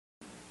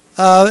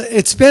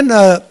It's been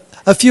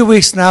a few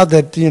weeks now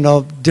that,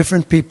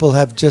 different people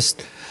have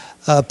just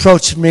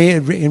approached me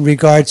in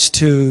regards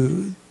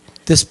to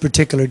this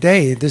particular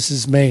day. This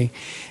is May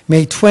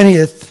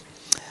 20th,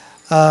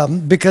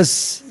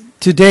 because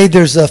today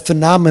there's a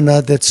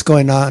phenomena that's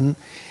going on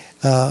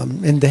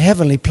in the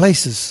heavenly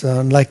places,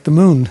 like the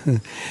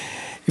moon.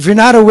 If you're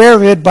not aware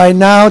of it by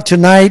now,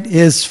 tonight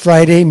is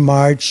Friday,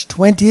 March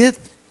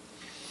 20th.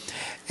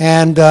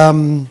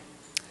 And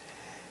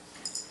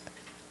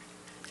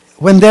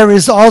when there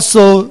is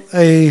also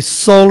a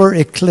solar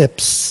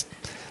eclipse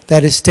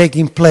that is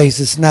taking place,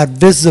 it's not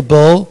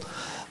visible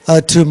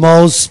to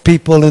most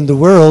people in the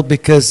world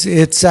because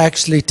it's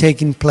actually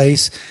taking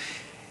place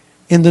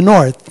in the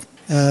north,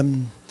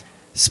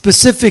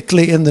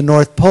 specifically in the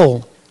North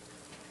Pole.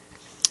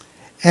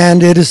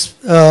 And it is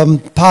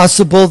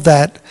possible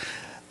that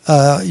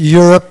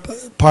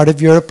part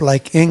of Europe,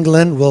 like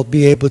England, will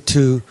be able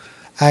to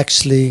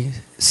actually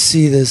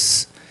see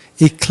this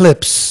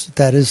eclipse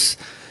that is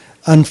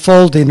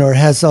unfolding or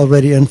has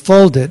already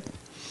unfolded.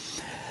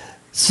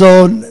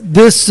 So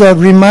this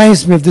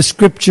reminds me of the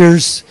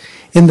scriptures,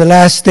 in the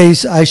last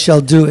days I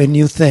shall do a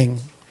new thing.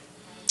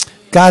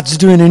 God's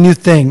doing a new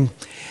thing.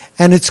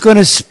 And it's going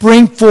to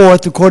spring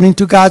forth according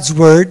to God's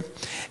word.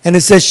 And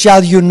it says,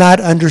 shall you not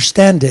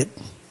understand it?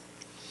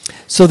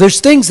 So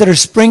there's things that are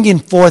springing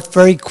forth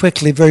very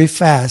quickly, very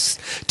fast.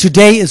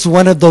 Today is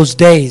one of those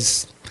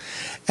days.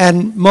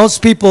 And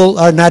most people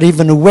are not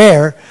even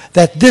aware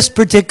that this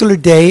particular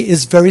day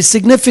is very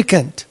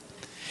significant.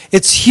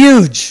 It's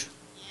huge.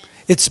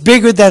 It's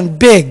bigger than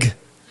big.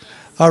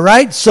 All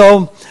right?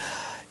 So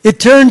it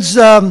turns,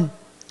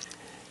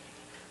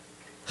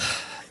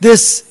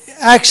 this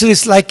actually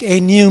is like a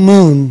new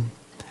moon.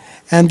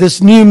 And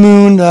this new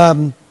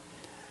moon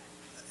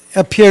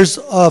appears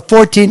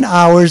 14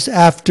 hours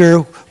after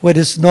what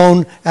is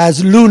known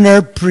as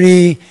lunar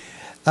pre-regi.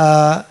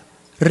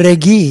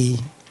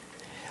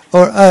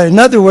 Or in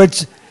other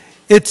words,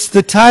 it's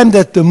the time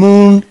that the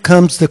moon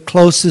comes the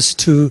closest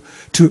to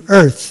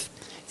Earth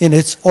in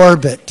its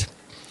orbit.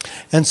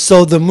 And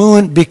so the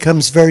moon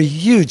becomes very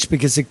huge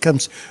because it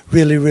comes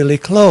really, really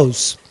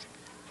close.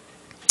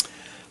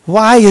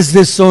 Why is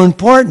this so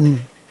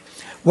important?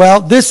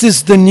 Well, this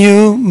is the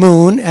new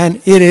moon,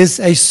 and it is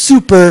a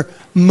super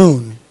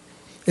moon.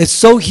 It's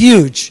so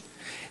huge.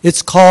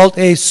 It's called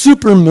a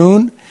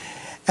supermoon,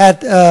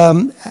 at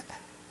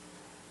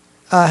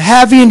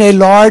having a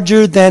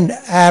larger than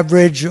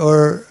average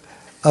or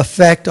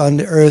effect on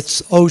the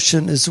Earth's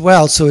ocean as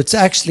well. So it's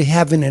actually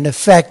having an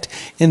effect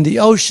in the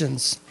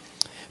oceans.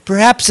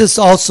 Perhaps it's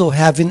also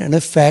having an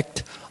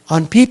effect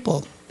on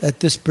people at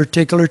this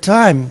particular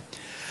time.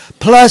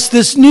 Plus,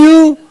 this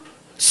new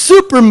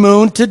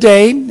supermoon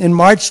today, in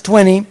March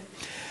 20,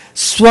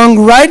 swung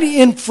right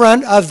in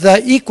front of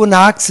the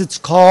equinox, it's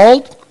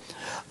called,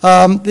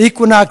 the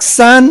equinox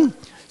sun,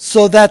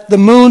 so that the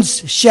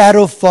moon's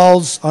shadow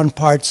falls on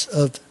parts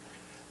of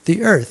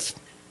the earth.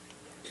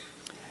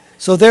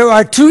 So there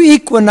are two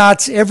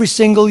equinoxes every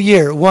single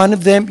year. One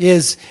of them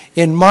is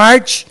in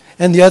March,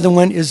 and the other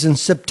one is in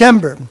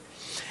September.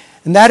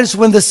 And that is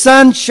when the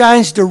sun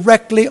shines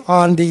directly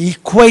on the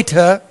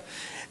equator,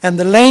 and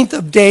the length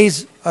of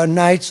days or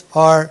nights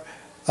are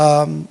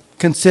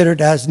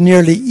considered as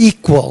nearly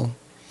equal.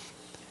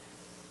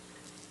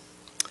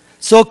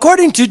 So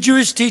according to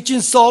Jewish teaching,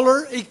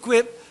 solar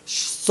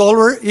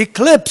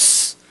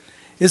eclipse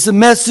is a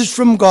message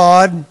from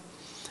God.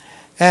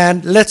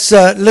 And let's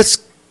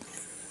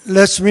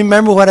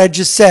remember what I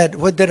just said.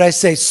 What did I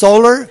say?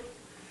 Solar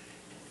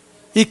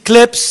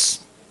eclipse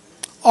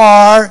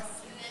are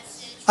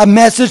a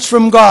message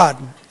from God.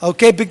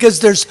 Okay, because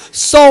there's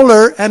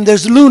solar and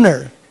there's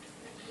lunar.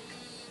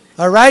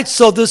 All right,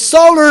 so the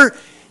solar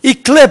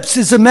eclipse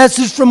is a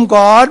message from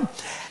God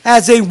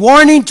as a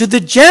warning to the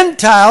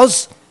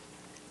Gentiles.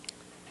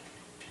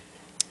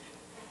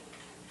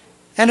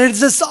 And it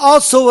is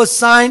also a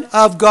sign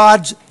of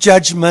God's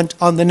judgment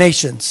on the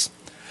nations.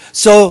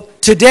 So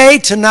today,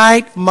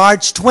 tonight,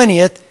 March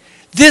 20th,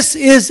 this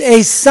is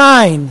a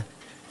sign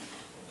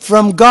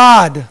from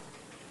God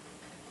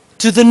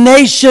to the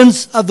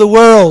nations of the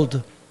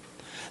world.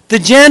 The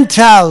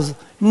Gentiles,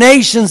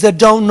 nations that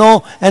don't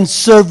know and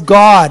serve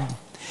God.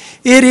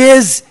 It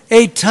is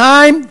a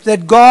time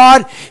that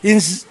God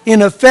is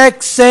in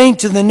effect saying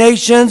to the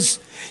nations,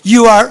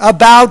 you are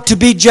about to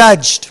be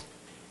judged.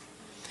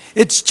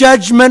 It's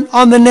judgment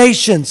on the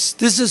nations.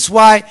 This is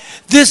why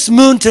this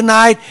moon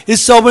tonight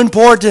is so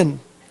important.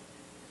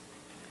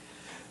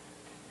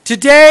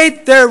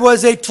 Today, there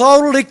was a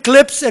total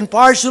eclipse and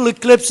partial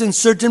eclipse in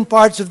certain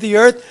parts of the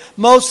earth,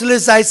 mostly,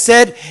 as I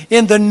said,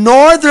 in the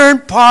northern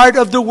part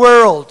of the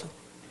world.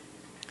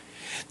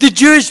 The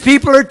Jewish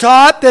people are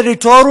taught that a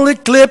total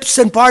eclipse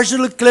and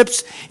partial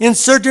eclipse in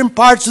certain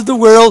parts of the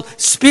world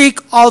speak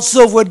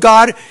also of what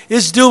God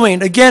is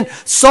doing. Again,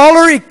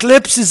 solar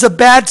eclipse is a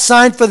bad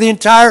sign for the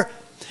entire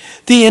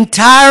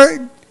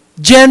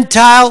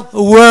Gentile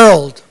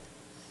world.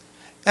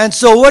 And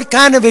so what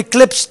kind of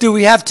eclipse do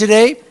we have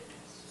today?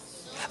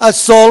 A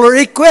solar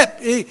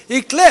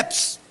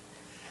eclipse.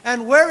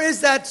 And where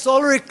is that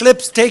solar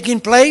eclipse taking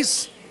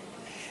place?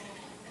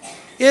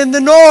 In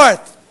the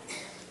north.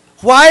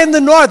 Why in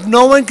the north?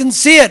 No one can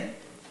see it.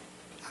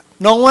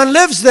 No one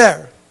lives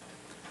there.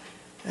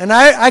 And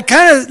I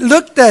kind of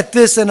looked at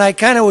this and I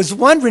kind of was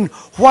wondering,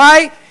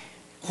 why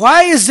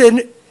is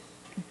it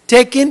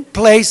taking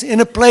place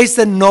in a place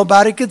that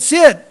nobody could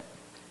see it?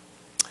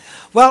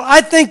 Well,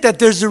 I think that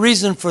there's a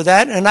reason for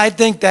that, and I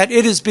think that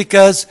it is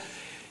because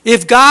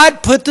if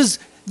God put the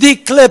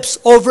eclipse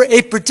over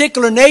a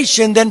particular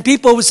nation, then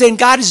people were saying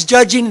God is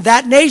judging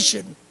that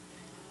nation.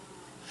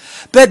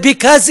 But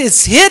because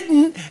it's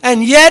hidden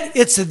and yet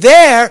it's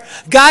there,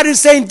 God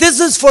is saying this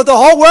is for the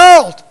whole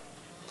world.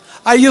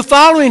 Are you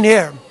following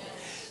here?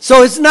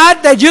 So it's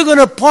not that you're going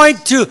to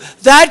point to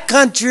that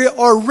country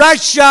or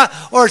Russia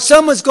or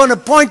someone's going to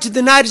point to the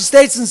United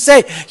States and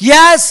say,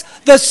 yes,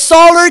 the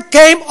solar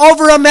came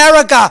over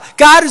America.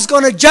 God is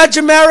going to judge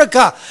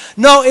America.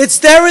 No, it's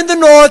there in the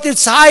north.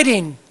 It's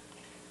hiding.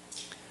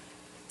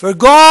 For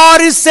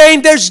God is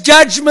saying there's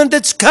judgment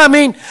that's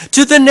coming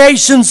to the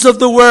nations of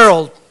the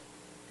world.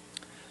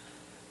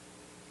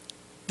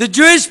 The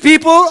Jewish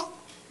people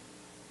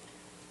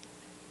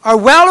are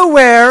well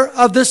aware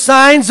of the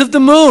signs of the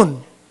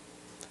moon.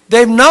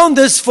 They've known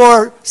this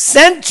for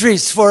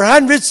centuries, for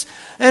hundreds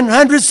and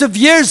hundreds of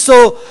years.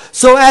 So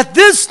at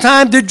this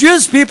time, the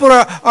Jewish people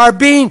are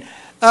being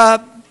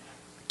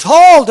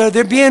told, or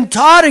they're being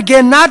taught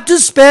again, not to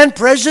spend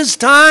precious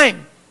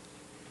time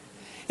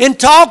in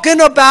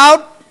talking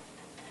about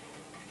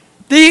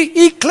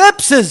the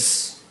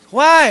eclipses.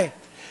 Why?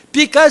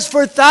 Because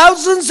for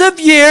thousands of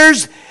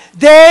years,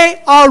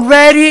 they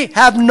already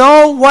have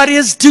known what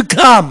is to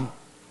come.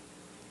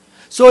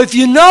 So if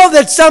you know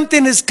that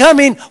something is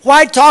coming,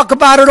 why talk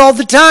about it all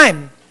the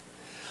time?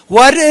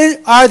 What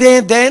are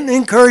they then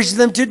encouraging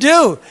them to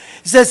do?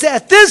 It says,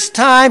 at this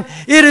time,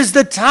 it is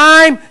the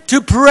time to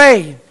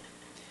pray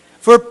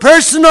for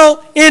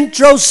personal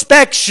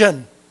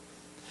introspection.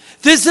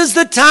 This is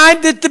the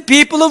time that the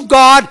people of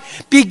God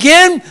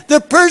begin the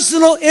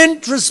personal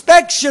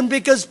introspection,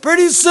 because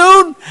pretty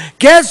soon,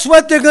 guess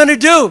what they're going to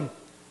do?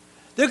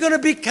 They're going to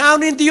be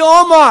counting the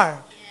Omer.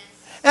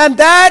 And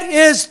that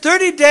is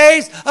 30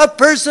 days of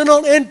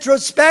personal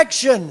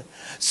introspection.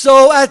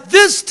 So at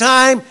this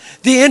time,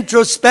 the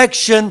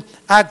introspection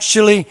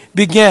actually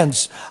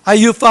begins. Are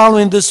you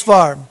following this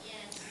far?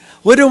 Yes.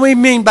 What do we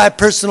mean by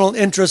personal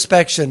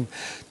introspection?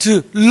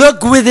 To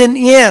look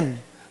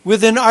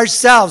within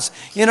ourselves,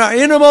 in our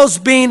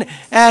innermost being,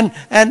 and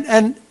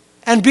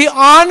be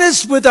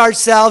honest with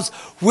ourselves.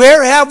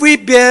 Where have we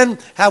been?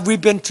 Have we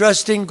been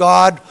trusting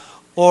God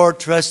or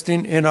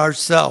trusting in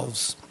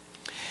ourselves?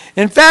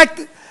 In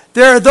fact,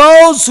 there are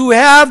those who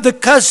have the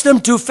custom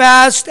to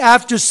fast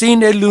after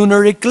seeing a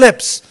lunar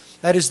eclipse.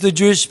 That is the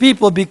Jewish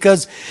people,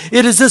 because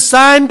it is a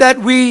sign that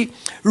we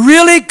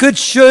really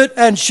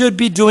should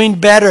be doing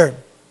better.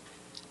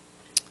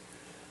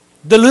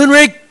 The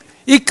lunar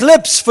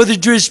eclipse for the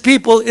Jewish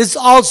people is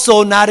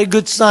also not a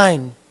good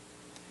sign.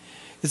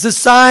 It's a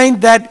sign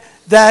that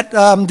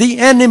the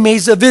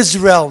enemies of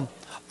Israel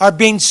are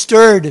being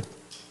stirred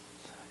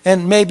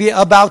and maybe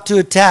about to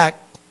attack.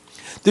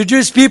 The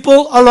Jewish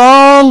people,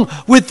 along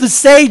with the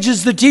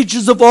sages, the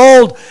teachers of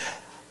old,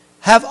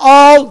 have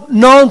all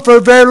known for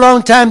a very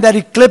long time that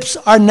eclipses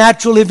are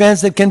natural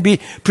events that can be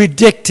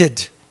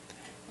predicted.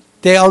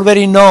 They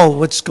already know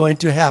what's going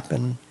to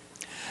happen.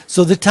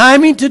 So the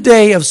timing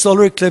today of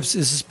solar eclipse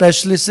is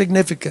especially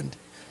significant.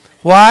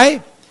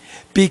 Why?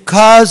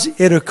 Because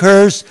it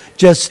occurs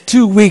just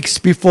 2 weeks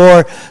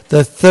before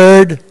the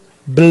third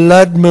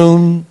blood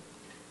moon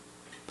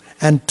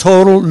and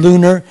total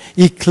lunar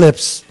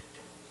eclipse,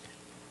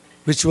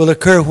 which will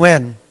occur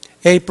when?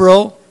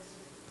 April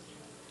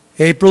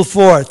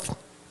 4th,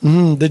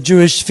 the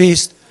Jewish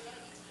feast.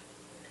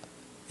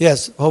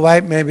 Yes, Hawaii,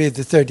 maybe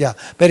the 3rd, yeah.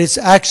 But it's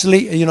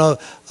actually,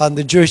 on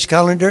the Jewish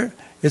calendar,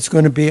 it's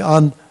going to be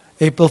on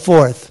April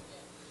 4th,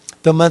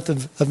 the month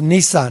of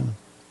Nisan.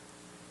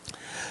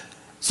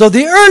 So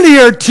the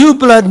earlier 2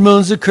 blood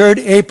moons occurred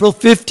April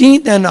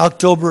 15th and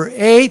October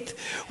 8th,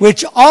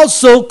 which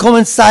also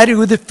coincided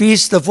with the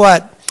feast of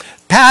what?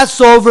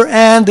 Passover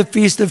and the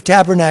Feast of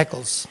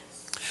Tabernacles.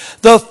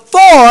 The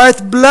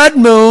 4th blood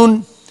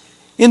moon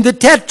in the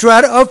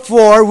tetrad of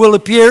 4 will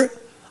appear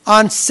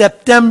on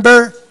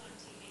September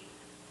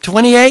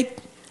 28th.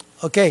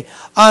 Okay,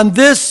 on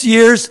this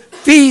year's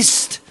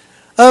Feast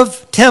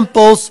of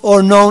Temples,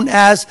 or known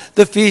as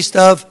the Feast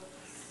of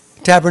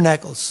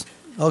Tabernacles.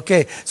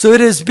 Okay, so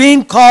it is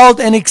being called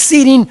an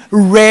exceeding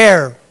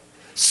rare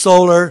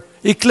solar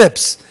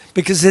eclipse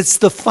because it's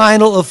the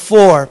final of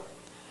 4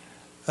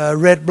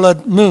 red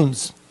blood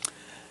moons.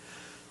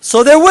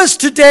 So there was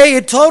today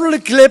a total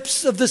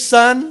eclipse of the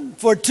sun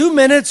for 2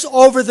 minutes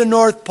over the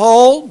North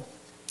Pole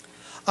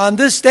on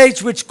this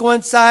stage, which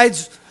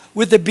coincides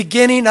with the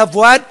beginning of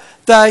what?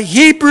 The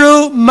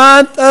Hebrew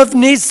month of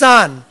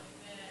Nisan.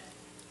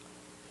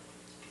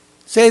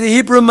 Say the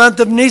Hebrew month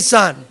of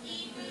Nisan.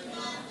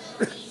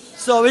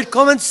 So it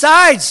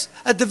coincides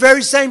at the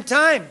very same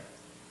time.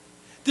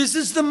 This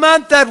is the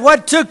month that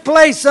what took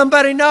place?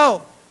 Somebody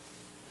know?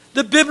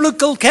 the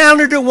biblical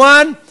calendar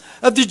one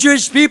of the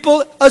Jewish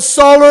people, a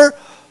solar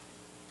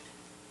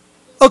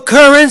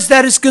occurrence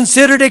that is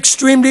considered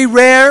extremely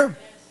rare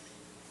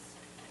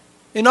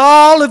in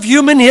all of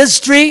human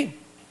history.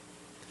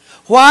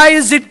 Why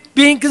is it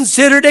being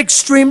considered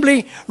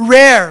extremely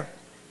rare?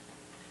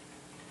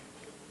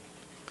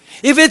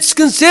 If it's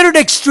considered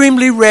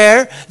extremely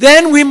rare,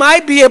 then we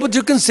might be able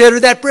to consider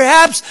that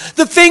perhaps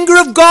the finger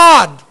of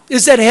God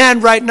is at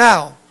hand right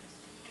now.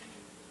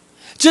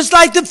 Just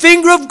like the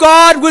finger of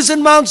God was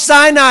in Mount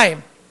Sinai,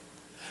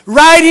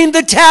 writing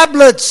the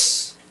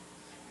tablets.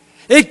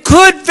 It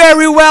could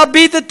very well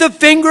be that the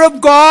finger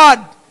of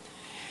God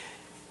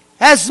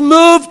has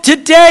moved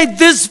today,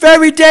 this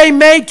very day,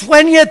 May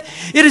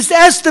 20th. It is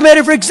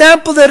estimated, for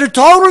example, that a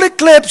total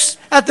eclipse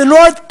at the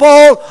North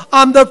Pole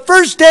on the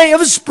first day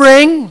of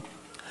spring,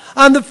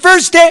 on the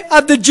first day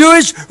of the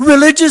Jewish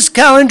religious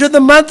calendar,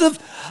 the month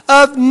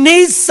of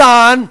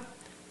Nisan,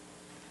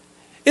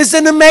 is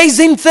an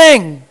amazing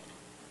thing.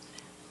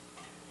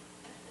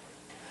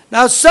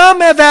 Now,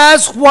 some have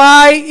asked,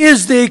 why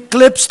is the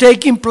eclipse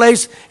taking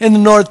place in the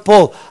North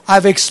Pole?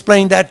 I've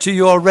explained that to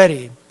you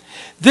already.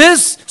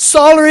 This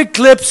solar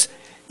eclipse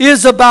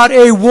is about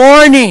a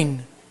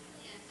warning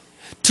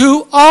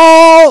to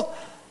all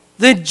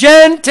the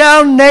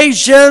Gentile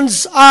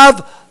nations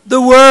of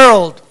the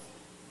world.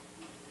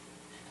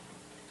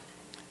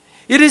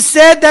 It is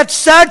said that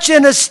such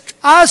an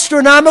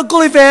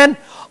astronomical event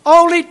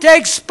only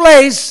takes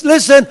place,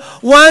 listen,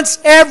 once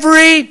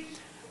every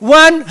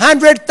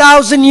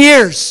 100,000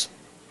 years.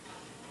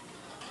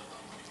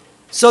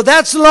 So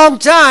that's a long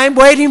time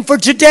waiting for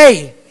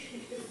today.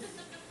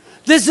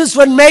 This is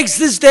what makes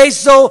this day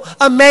so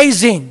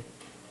amazing.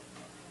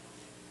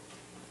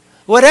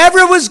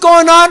 Whatever was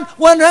going on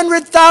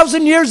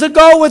 100,000 years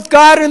ago with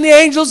God and the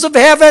angels of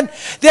heaven,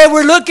 they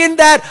were looking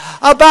at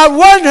about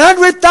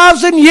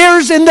 100,000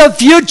 years in the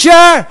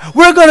future,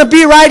 we're going to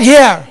be right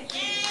here.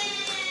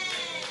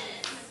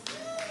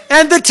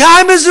 And the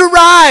time has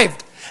arrived.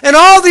 And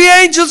all the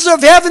angels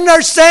of heaven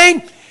are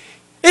saying,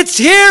 it's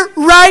here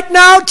right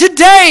now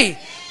today.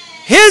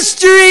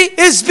 History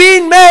is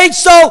being made,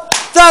 so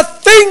the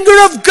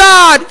finger of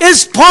God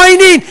is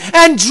pointing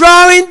and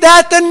drawing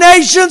that the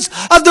nations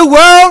of the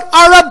world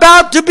are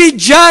about to be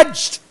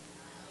judged.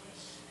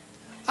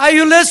 Are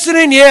you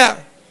listening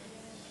here?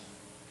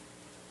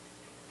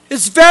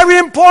 It's very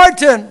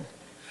important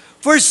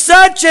for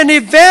such an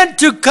event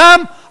to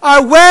come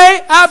our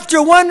way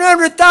after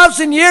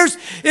 100,000 years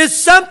is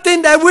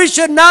something that we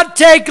should not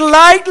take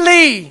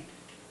lightly.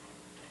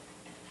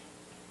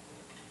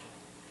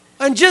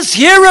 And just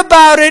hear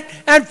about it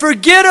and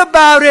forget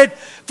about it.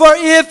 For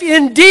if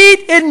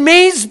indeed it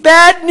means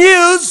bad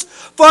news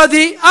for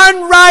the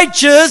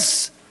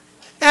unrighteous,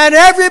 and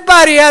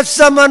everybody has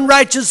some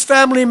unrighteous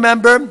family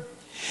member,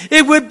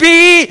 it would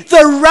be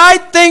the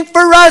right thing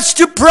for us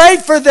to pray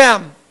for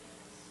them.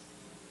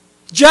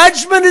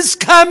 Judgment is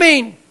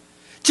coming.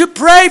 To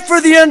pray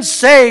for the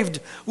unsaved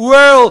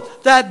world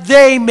that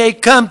they may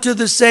come to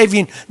the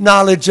saving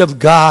knowledge of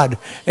God.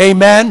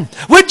 Amen.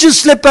 Would you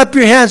slip up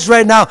your hands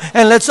right now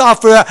and let's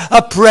offer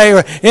a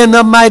prayer in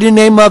the mighty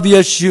name of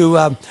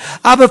Yeshua.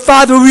 Abba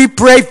Father, we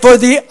pray for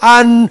the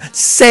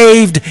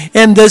unsaved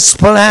in this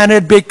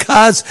planet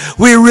because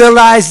we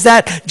realize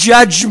that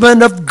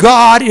judgment of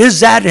God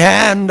is at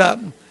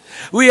hand.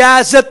 We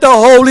ask that the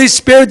Holy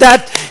Spirit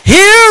that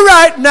here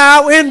right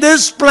now in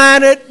this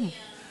planet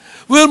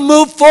will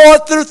move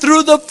forth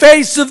through the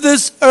face of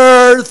this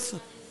earth,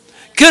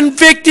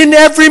 convicting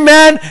every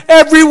man,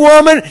 every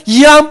woman,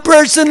 young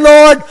person,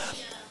 Lord,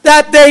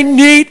 that they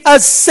need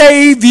a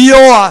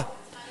Savior.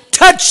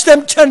 Touch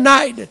them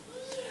tonight,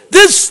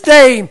 this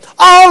day,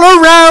 all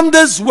around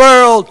this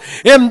world,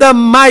 in the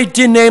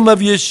mighty name of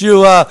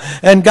Yeshua.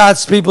 And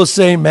God's people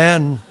say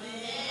amen.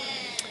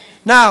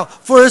 Now,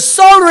 for a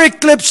solar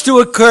eclipse to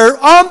occur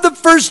on the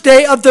first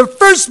day of the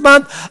first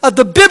month of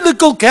the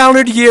biblical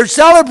calendar year,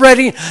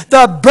 celebrating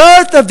the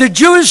birth of the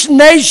Jewish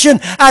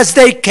nation as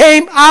they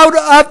came out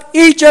of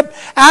Egypt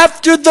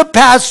after the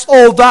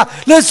Passover,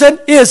 listen,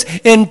 is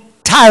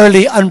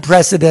entirely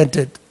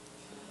unprecedented.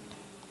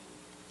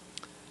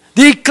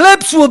 The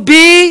eclipse will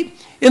be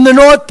in the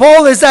North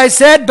Pole, as I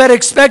said, but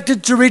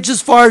expected to reach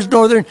as far as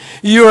northern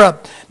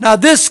Europe. Now,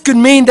 this could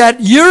mean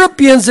that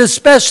Europeans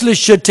especially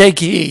should take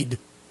heed.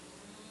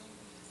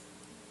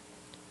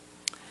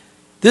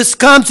 This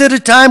comes at a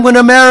time when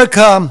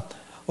America,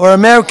 or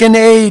American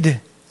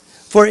aid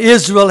for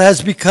Israel,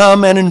 has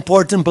become an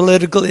important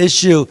political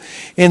issue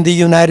in the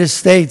United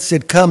States.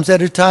 It comes at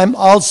a time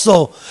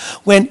also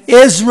when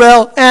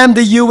Israel and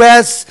the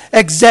U.S.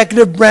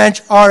 executive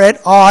branch are at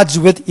odds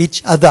with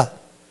each other.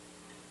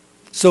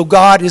 So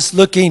God is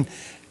looking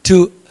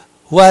to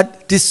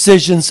what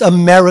decisions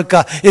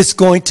America is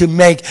going to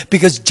make,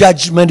 because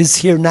judgment is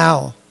here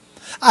now.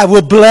 I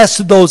will bless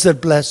those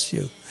that bless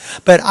you,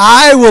 but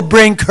I will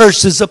bring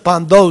curses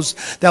upon those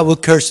that will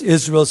curse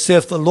Israel,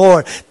 saith the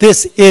Lord.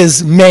 This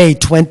is May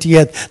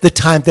 20th, the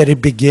time that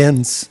it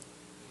begins.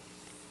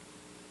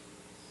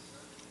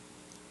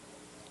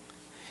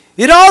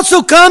 It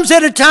also comes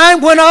at a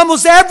time when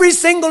almost every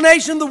single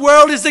nation in the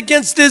world is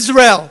against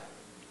Israel.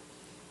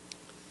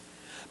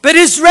 But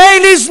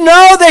Israelis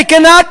know they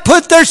cannot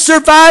put their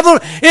survival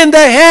in the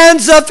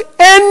hands of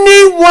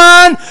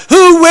anyone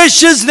who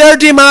wishes their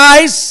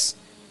demise.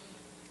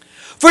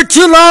 For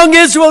too long,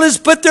 Israel has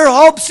put their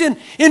hopes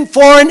in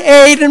foreign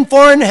aid and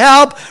foreign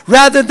help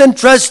rather than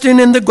trusting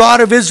in the God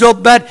of Israel.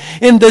 But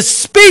in the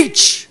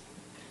speech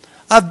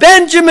of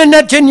Benjamin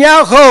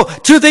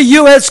Netanyahu to the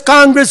U.S.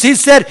 Congress, he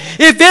said,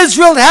 if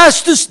Israel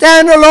has to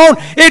stand alone,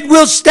 it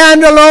will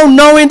stand alone,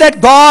 knowing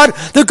that God,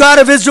 the God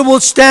of Israel, will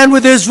stand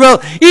with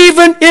Israel,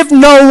 even if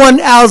no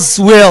one else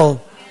will.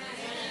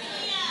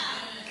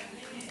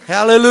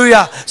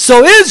 Hallelujah.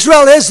 So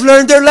Israel has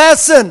learned their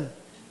lesson.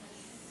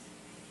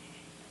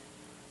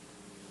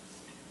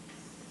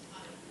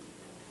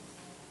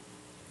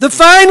 The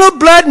final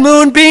blood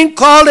moon, being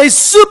called a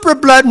super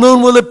blood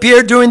moon, will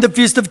appear during the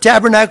Feast of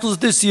Tabernacles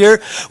this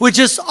year, which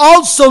is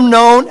also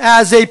known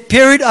as a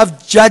period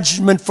of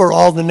judgment for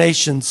all the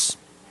nations.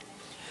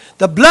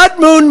 The blood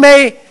moon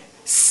may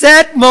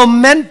set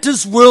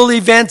momentous world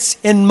events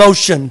in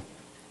motion.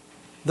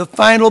 The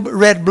final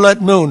red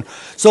blood moon.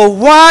 So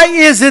why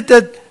is it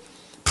that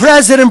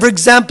President, for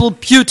example,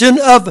 Putin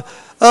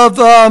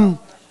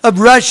of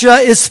Russia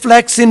is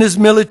flexing his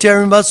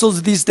military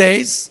muscles these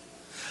days?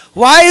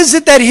 Why is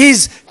it that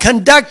he's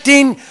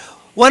conducting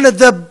one of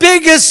the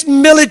biggest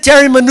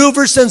military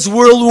maneuvers since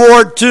World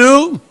War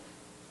II?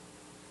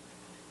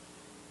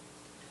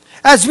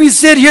 As we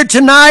sit here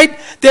tonight,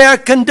 they are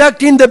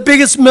conducting the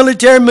biggest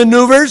military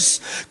maneuvers.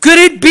 Could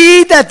it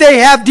be that they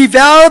have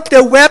developed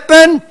a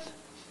weapon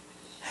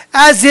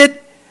as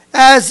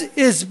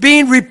is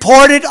being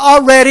reported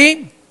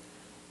already?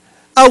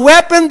 A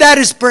weapon that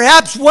is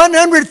perhaps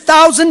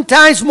 100,000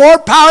 times more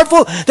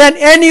powerful than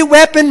any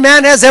weapon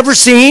man has ever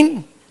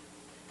seen?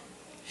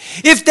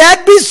 If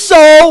that be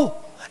so,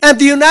 and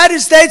the United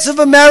States of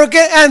America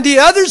and the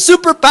other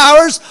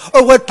superpowers,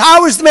 or what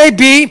powers may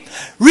be,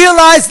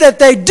 realize that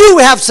they do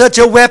have such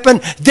a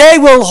weapon, they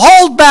will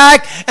hold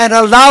back and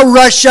allow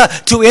Russia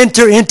to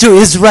enter into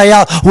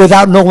Israel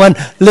without no one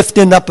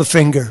lifting up a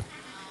finger.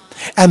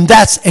 And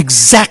that's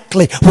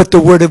exactly what the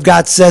Word of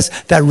God says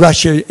that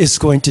Russia is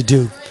going to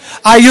do.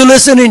 Are you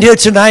listening here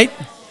tonight?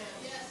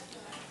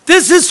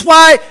 This is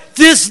why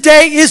this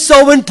day is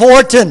so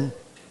important.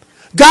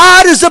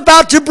 God is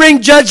about to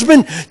bring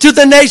judgment to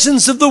the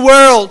nations of the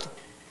world.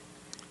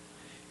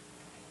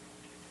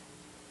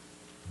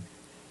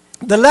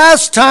 The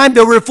last time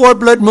there were 4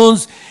 blood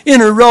moons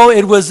in a row,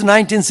 it was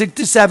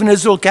 1967.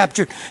 Israel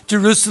captured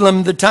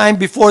Jerusalem. The time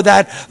before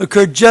that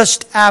occurred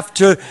just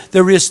after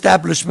the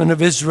reestablishment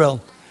of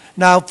Israel.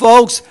 Now,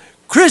 folks,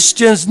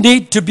 Christians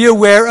need to be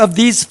aware of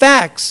these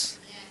facts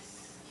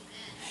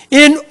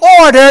in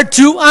order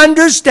to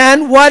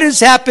understand what is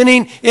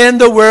happening in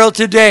the world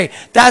today.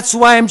 That's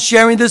why I'm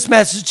sharing this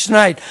message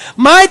tonight.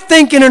 My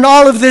thinking in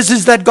all of this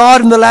is that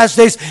God in the last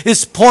days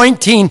is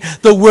pointing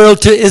the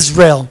world to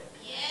Israel.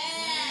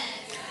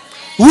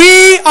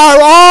 We are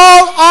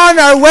all on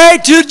our way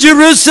to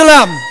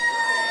Jerusalem,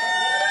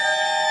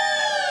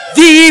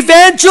 the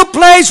eventual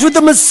place where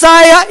the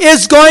Messiah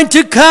is going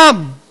to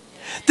come.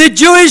 The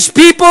Jewish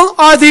people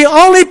are the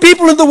only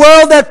people in the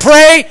world that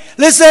pray,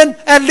 listen,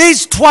 at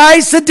least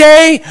twice a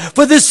day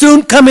for the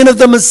soon coming of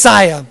the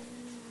Messiah.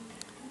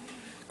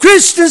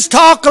 Christians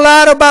talk a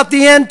lot about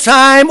the end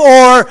time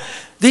or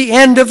the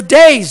end of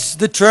days.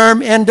 The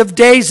term end of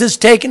days is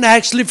taken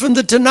actually from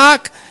the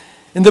Tanakh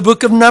in the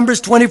book of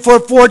Numbers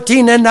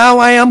 24:14. And now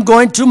I am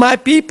going to my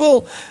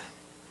people.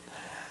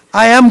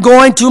 I am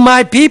going to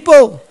my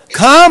people.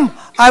 Come,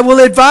 I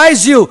will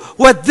advise you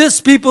what this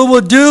people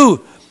will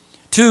do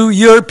to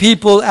your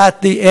people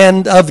at the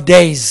end of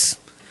days.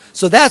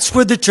 So that's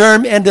where the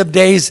term end of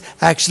days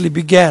actually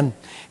began,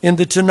 in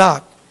the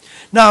Tanakh.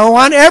 Now I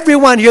want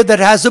everyone here that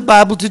has a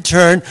Bible to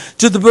turn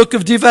to the book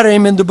of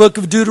Devarim in the book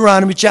of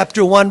Deuteronomy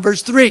chapter 1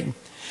 verse 3.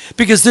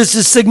 Because this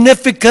is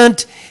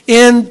significant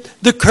in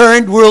the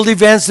current world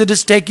events that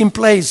is taking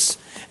place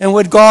and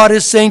what God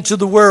is saying to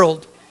the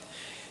world.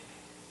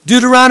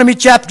 Deuteronomy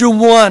chapter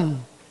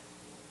 1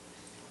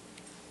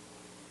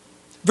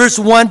 verse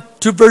 1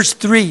 to verse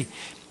 3.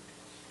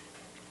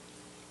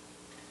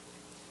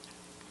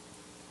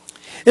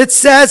 It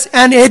says,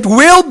 and it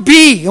will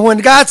be, and when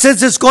God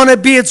says it's going to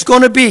be, it's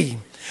going to be.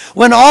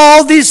 When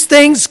all these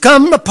things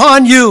come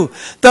upon you,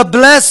 the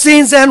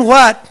blessings and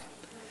what?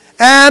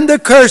 And the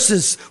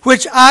curses,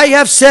 which I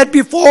have said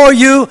before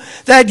you,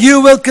 that you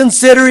will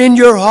consider in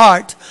your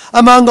heart,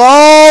 among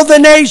all the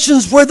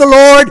nations where the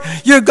Lord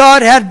your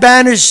God had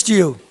banished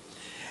you.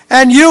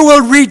 And you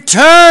will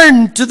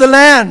return to the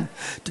land.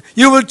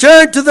 You will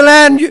turn to the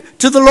land,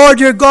 to the Lord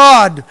your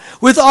God,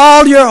 with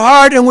all your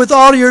heart and with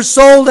all your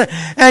soul,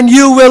 and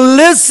you will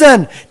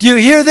listen. Do you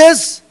hear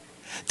this?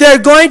 They're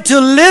going to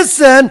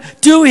listen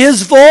to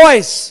his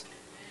voice.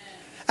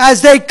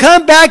 As they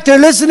come back, they're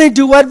listening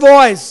to what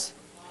voice?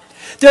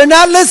 They're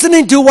not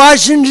listening to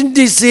Washington,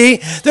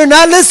 D.C. They're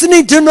not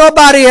listening to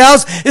nobody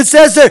else. It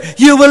says there,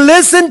 you will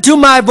listen to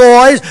my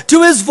voice,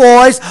 to his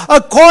voice,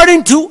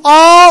 according to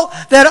all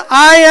that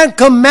I am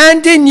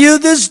commanding you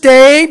this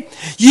day,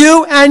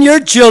 you and your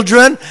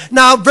children.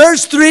 Now,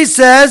 verse 3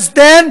 says,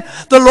 then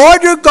the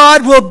Lord your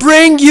God will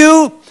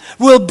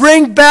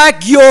bring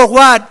back your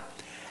what?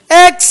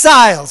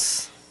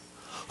 Exiles.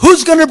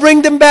 Who's going to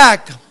bring them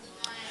back?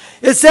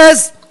 It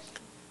says,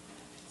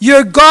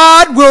 your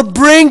God will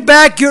bring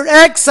back your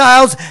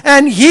exiles,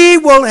 and he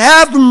will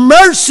have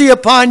mercy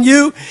upon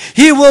you.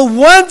 He will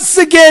once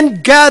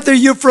again gather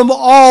you from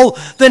all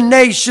the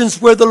nations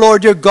where the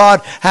Lord your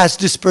God has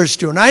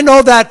dispersed you. And I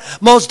know that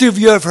most of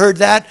you have heard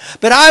that,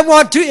 but I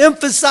want to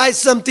emphasize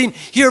something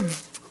here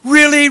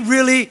really,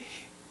 really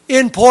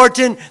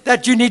important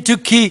that you need to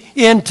key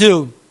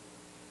into.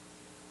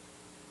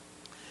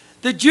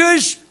 The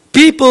Jewish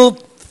people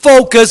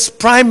focus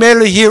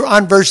primarily here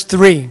on verse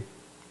 3.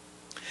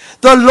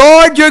 The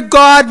Lord your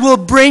God will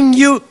bring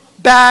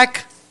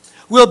back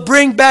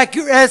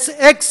your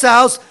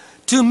exiles,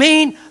 to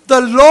mean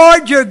the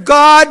Lord your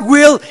God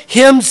will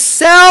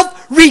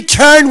himself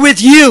return with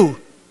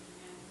you.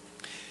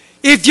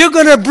 If you're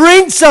going to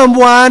bring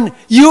someone,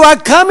 you are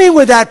coming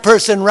with that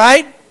person,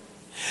 right?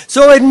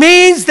 So it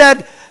means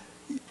that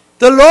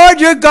the Lord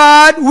your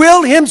God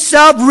will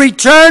himself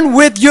return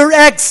with your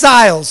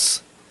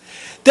exiles.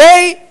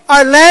 They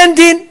are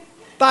landing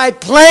by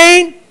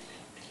plane,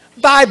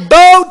 by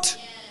boat,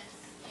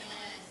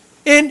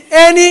 in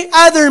any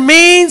other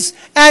means,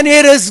 and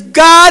it is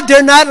God.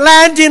 They're not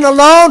landing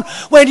alone.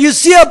 When you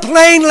see a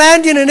plane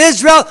landing in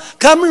Israel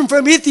coming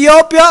from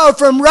Ethiopia or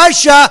from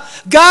Russia,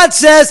 God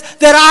says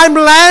that I'm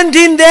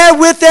landing there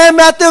with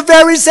them at the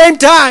very same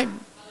time.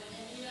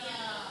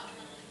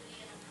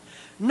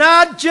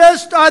 Not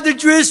just are the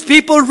Jewish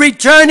people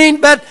returning,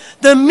 but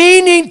the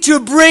meaning to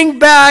bring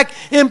back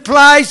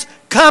implies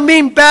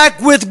coming back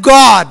with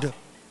God.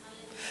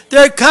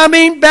 They're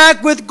coming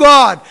back with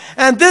God.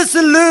 And this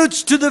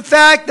alludes to the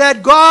fact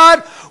that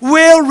God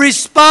will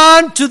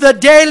respond to the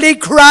daily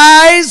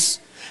cries,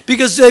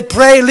 because they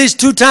pray at least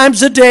 2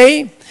 times a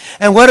day.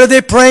 And what are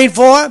they praying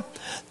for?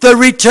 The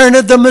return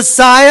of the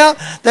Messiah,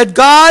 that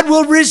God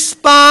will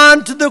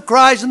respond to the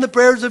cries and the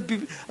prayers of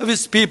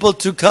his people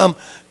to come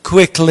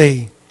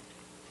quickly.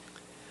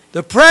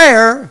 The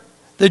prayer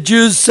the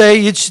Jews say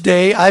each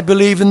day, I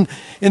believe in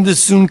the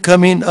soon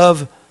coming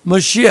of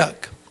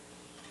Mashiach.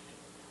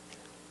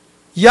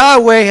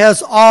 Yahweh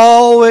has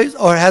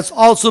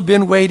also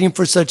been waiting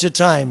for such a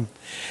time.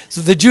 So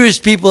the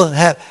Jewish people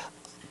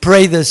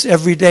pray this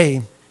every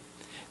day.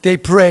 They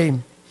pray,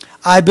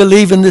 I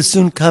believe in the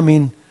soon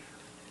coming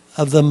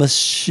of the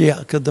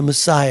Mashiach, of the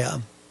Messiah.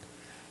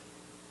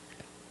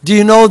 Do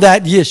you know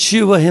that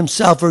Yeshua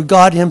himself, or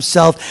God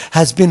himself,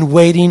 has been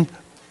waiting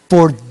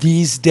for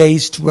these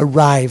days to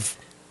arrive?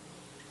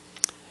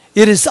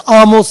 It is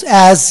almost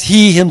as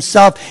he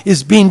himself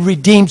is being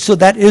redeemed, so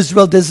that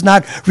Israel does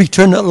not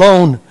return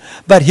alone,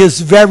 but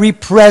his very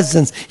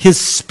presence, his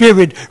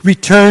spirit,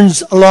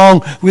 returns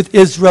along with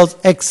Israel's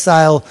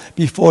exile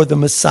before the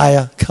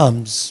Messiah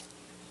comes.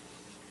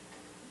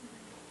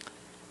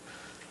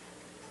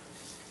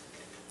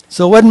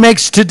 So what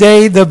makes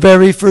today, the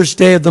very first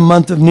day of the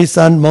month of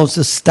Nisan, most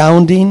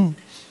astounding?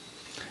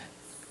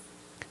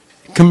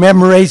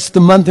 Commemorates the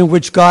month in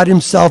which God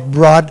himself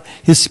brought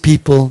his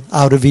people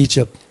out of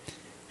Egypt.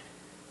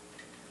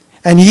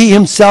 And he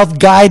himself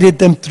guided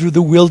them through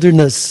the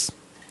wilderness.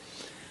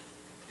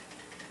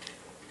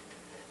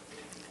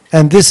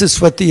 And this is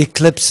what the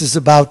eclipse is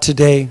about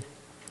today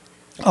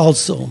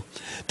also.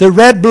 The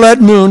red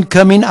blood moon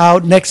coming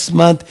out next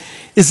month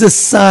is a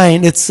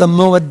sign. It's a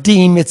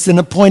moedim. It's an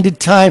appointed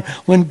time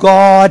when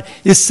God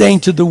is saying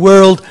to the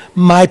world,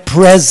 my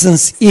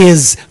presence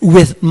is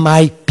with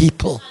my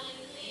people.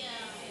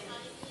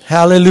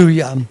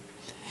 Hallelujah.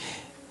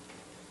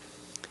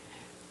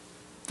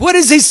 What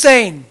is he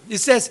saying? He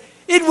says,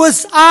 it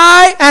was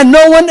I and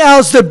no one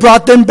else that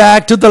brought them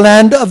back to the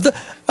land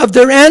of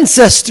their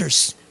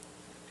ancestors,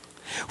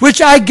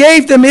 which I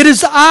gave them. It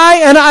is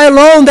I and I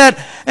alone that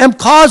am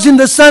causing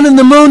the sun and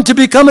the moon to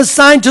become a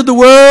sign to the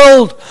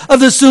world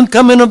of the soon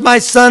coming of my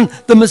Son,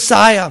 the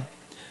Messiah.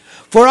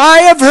 For I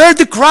have heard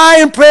the cry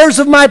and prayers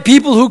of my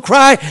people who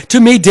cry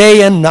to me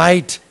day and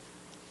night.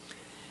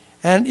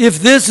 And if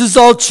this is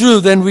all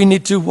true, then we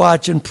need to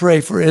watch and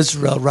pray for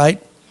Israel,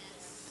 right?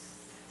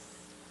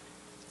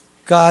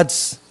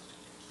 God's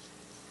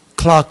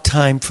clock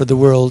time for the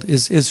world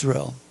is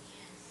Israel.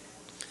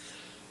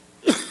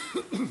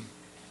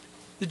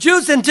 The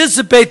Jews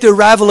anticipate the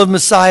arrival of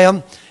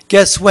Messiah,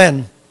 guess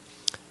when?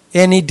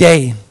 Any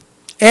day.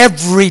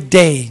 Every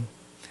day.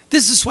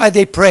 This is why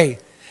they pray.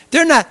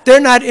 They're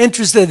not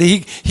interested that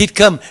he'd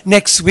come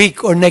next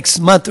week or next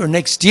month or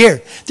next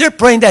year. They're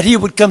praying that he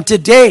would come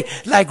today,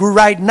 like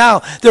right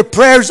now. Their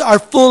prayers are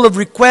full of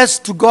requests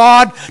to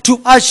God to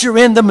usher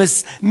in the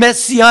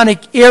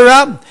messianic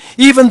era.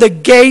 Even the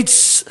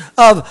gates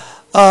of,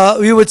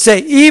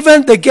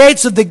 even the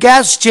gates of the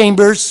gas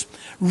chambers,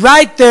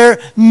 right there,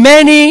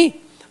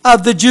 many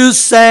of the Jews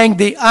sang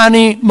the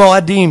Ani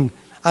Moadim.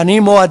 Ani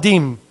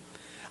Moadim.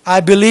 I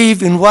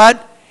believe in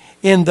what?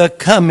 In the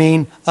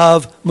coming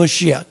of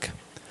Mashiach.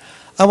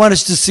 I want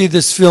us to see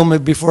this film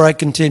before I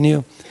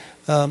continue.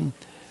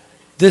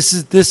 This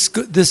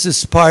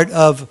is part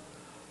of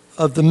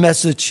the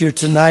message here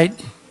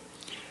tonight.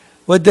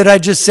 What did I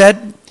just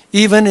said?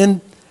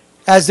 Even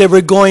as they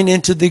were going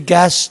into the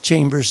gas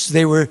chambers,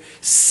 they were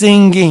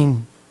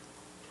singing,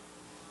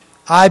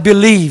 I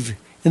believe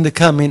in the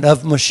coming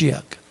of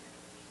Mashiach.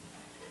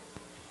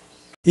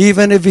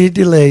 Even if he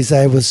delays,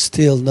 I will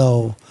still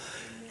know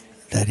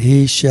that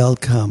he shall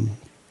come.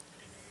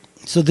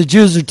 So the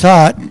Jews are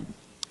taught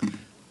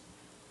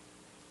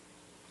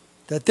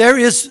that there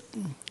is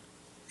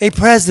a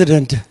present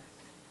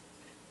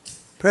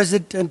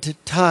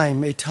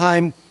time, a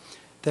time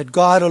that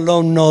God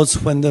alone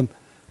knows when the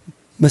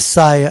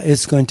Messiah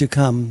is going to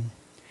come.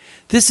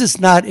 This is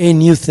not a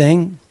new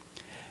thing.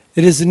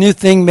 It is a new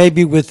thing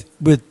maybe with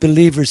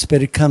believers,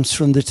 but it comes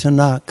from the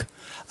Tanakh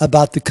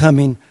about the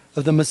coming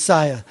of the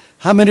Messiah.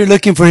 How many are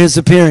looking for his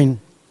appearing?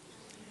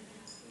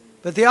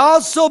 But they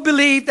also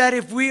believe that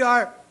if we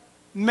are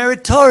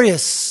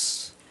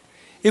meritorious,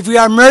 if we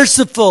are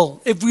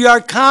merciful, if we are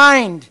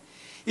kind,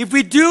 if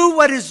we do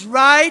what is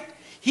right,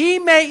 he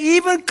may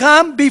even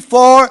come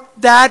before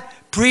that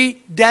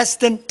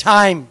predestined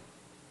time.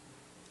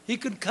 He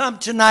could come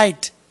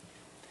tonight.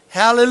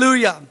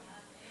 Hallelujah.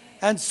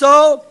 And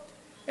so,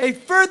 a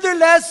further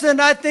lesson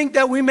I think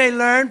that we may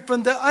learn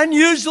from the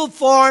unusual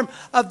form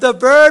of the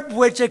verb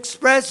which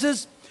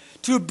expresses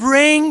to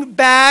bring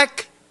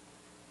back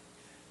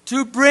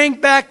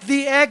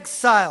the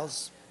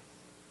exiles.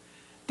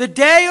 The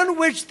day on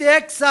which the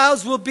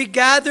exiles will be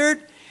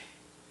gathered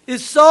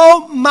is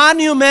so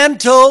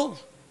monumental,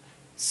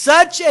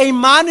 such a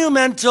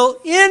monumental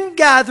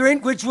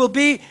ingathering, which will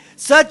be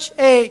such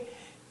a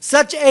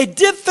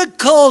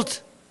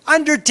difficult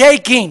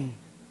undertaking.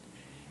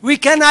 We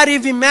cannot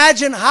even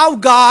imagine how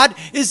God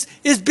is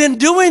been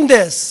doing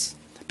this,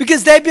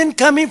 because they've been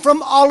coming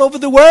from all over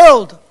the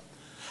world.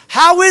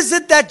 How is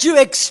it that you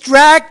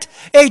extract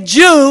a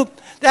Jew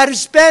that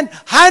has spent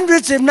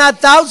hundreds, if not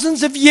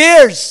thousands of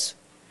years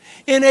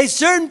in a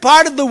certain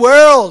part of the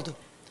world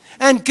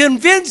and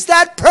convince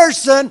that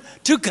person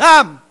to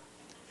come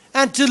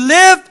and to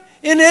live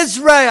in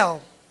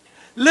Israel?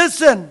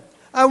 Listen,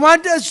 I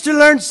want us to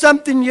learn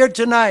something here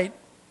tonight.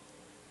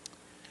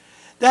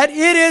 That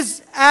it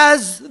is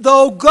as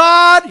though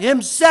God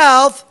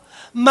himself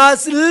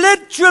must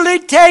literally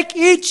take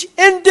each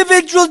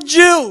individual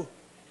Jew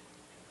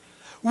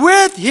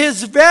with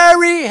his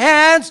very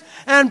hands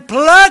and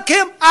pluck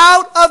him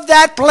out of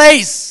that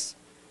place.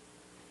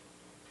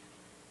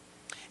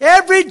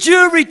 Every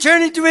Jew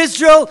returning to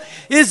Israel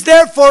is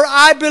therefore,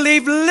 I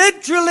believe,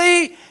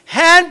 literally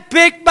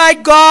handpicked by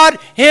God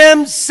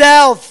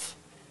himself,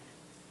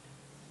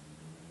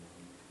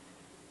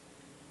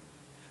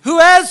 who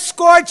has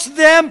scorched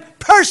them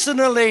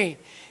personally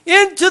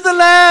into the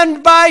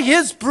land by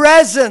his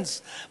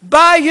presence,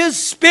 by his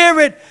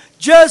Spirit,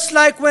 just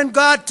like when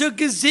God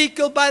took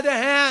Ezekiel by the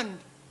hand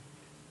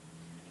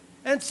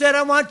and said,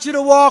 I want you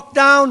to walk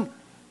down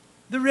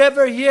the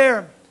river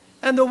here.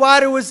 And the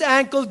water was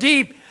ankle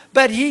deep,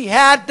 but he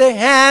had the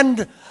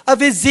hand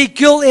of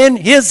Ezekiel in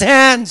his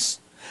hands.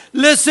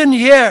 Listen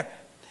here.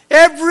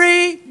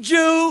 Every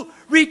Jew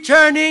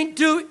returning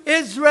to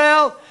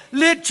Israel,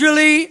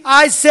 literally,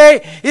 I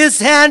say, is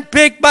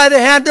handpicked by the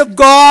hand of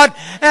God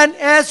and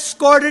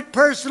escorted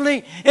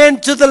personally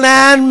into the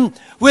land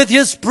with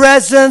his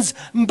presence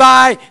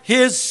by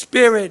his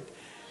Spirit.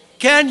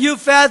 Can you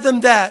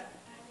fathom that?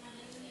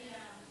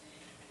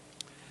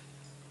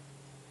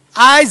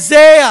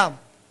 Isaiah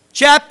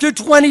chapter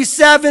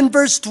 27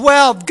 verse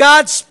 12.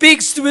 God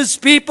speaks to his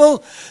people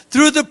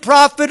through the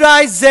prophet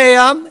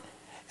Isaiah,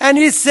 and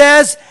he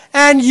says,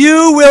 and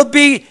you will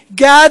be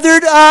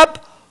gathered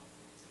up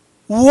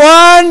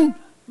one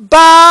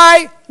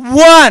by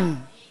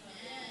one.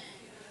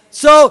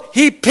 So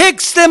he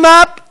picks them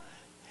up.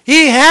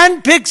 He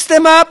handpicks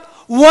them up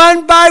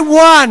one by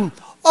one.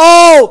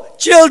 Oh,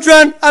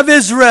 children of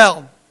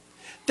Israel.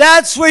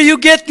 That's where you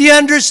get the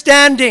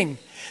understanding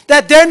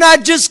that they're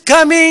not just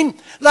coming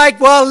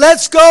like, well,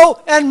 let's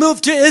go and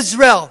move to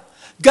Israel.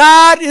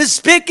 God is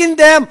picking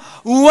them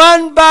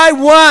one by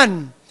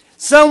one.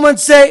 Someone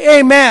say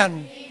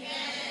amen.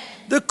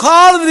 The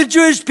call of the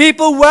Jewish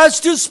people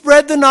was to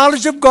spread the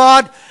knowledge of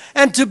God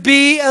and to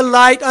be a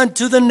light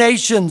unto the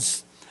nations.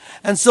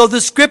 And so the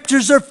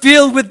scriptures are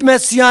filled with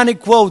messianic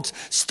quotes,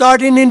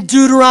 starting in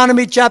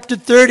Deuteronomy chapter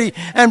 30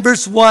 and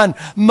verse 1.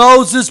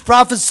 Moses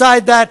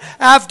prophesied that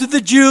after the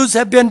Jews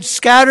have been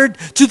scattered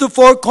to the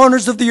four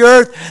corners of the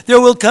earth, there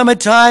will come a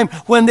time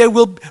when they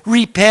will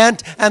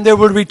repent and they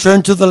will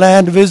return to the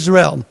land of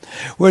Israel,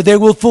 where they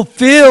will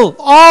fulfill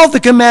all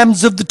the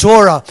commandments of the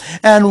Torah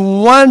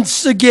and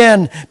once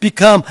again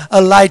become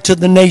a light to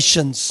the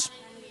nations.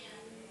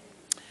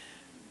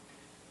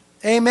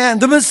 Amen.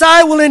 The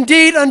Messiah will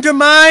indeed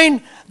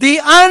undermine the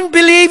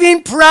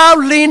unbelieving, proud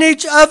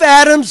lineage of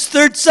Adam's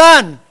third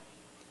son.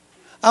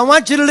 I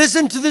want you to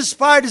listen to this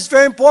part. It's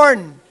very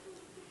important.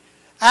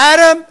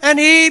 Adam and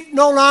Eve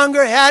no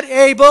longer had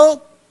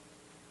Abel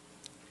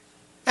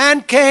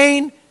and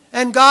Cain,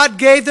 and God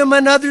gave them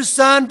another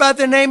son by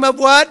the name of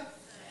what?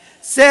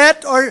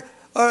 Seth or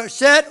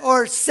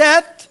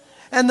Seth.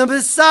 And the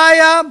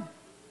Messiah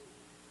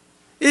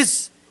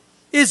is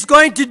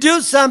going to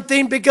do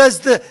something, because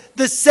the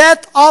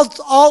Seth,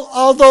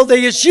 although the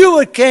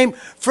Yeshua came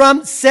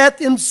from Seth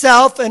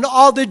himself, and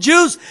all the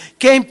Jews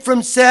came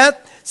from Seth,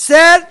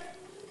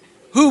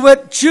 who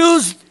would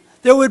choose,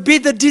 there would be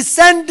the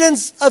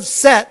descendants of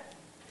Seth.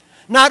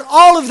 Not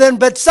all of them,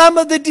 but some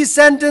of the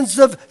descendants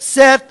of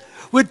Seth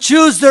would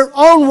choose their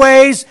own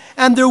ways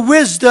and their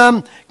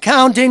wisdom,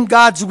 counting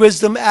God's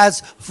wisdom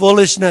as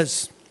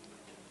foolishness.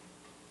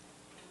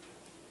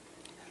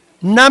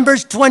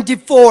 Numbers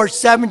 24,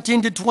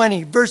 17 to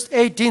 20, verse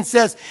 18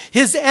 says,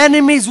 his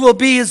enemies will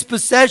be his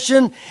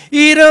possession,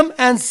 Edom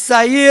and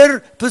Seir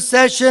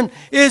possession,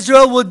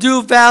 Israel will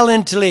do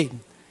valiantly.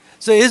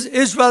 So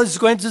Israel is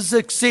going to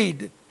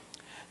succeed.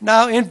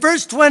 Now in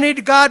verse 20,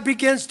 God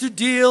begins to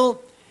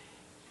deal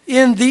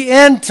in the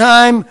end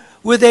time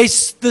with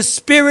the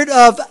spirit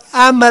of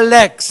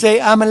Amalek. Say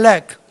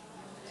Amalek.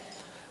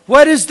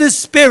 What is this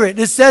spirit?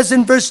 It says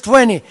in verse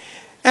 20,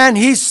 and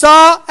he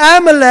saw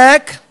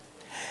Amalek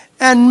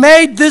and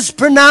made this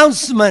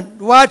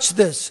pronouncement. Watch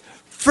this.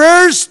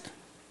 First,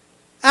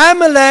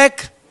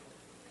 Amalek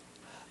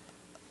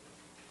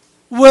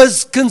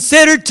was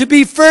considered to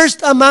be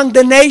first among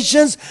the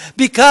nations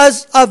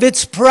because of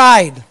its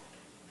pride.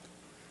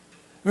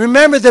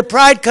 Remember that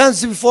pride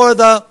comes before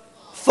the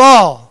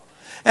fall.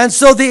 And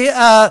so the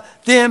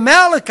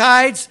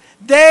Amalekites,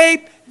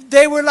 they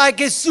were like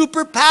a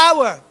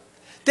superpower.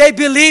 They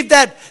believed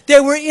that they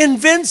were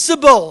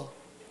invincible.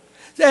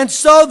 And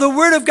so the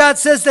Word of God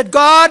says that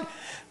God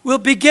will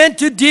begin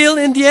to deal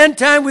in the end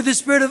time with the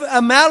spirit of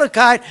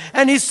Amalekite.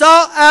 And he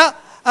saw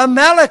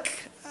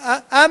Amalek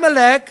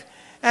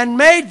and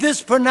made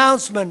this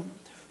pronouncement.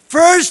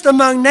 First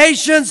among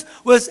nations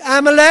was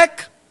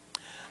Amalek,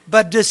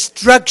 but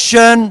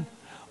destruction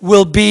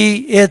will be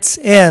its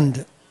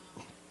end.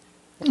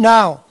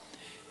 Now,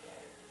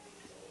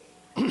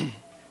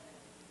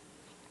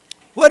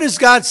 what is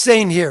God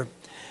saying here?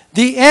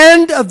 The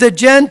end of the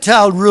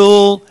Gentile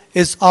rule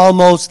is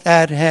almost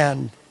at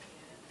hand.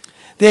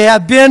 They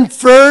have been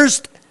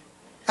first,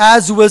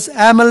 as was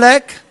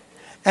Amalek,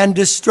 and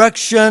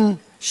destruction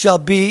shall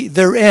be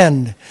their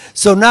end.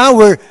 So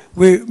now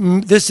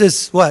this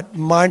is what,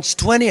 March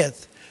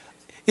 20th.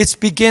 It's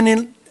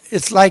beginning,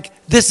 it's like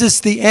this is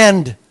the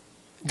end.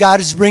 God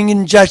is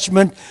bringing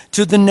judgment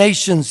to the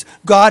nations.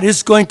 God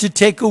is going to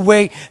take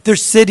away their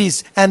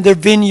cities and their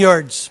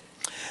vineyards.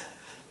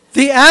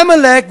 The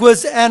Amalek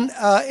was an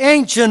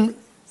ancient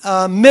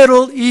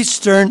Middle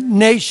Eastern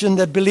nation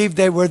that believed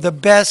they were the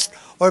best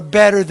or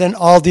better than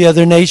all the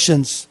other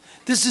nations.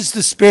 This is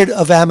the spirit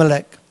of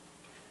Amalek.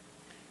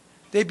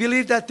 They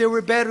believed that they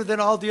were better than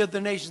all the other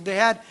nations. They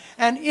had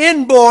an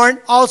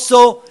inborn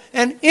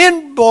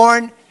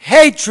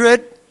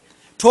hatred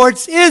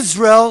towards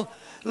Israel,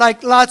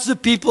 like lots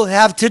of people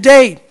have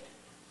today.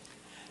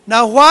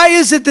 Now, why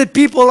is it that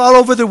people all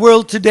over the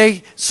world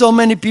today, so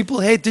many people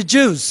hate the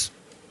Jews?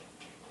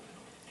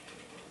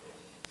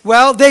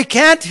 Well, they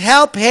can't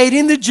help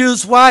hating the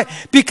Jews. Why?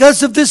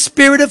 Because of the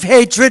spirit of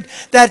hatred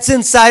that's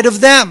inside of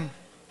them.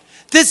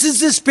 This is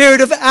the spirit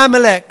of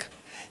Amalek.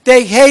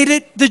 They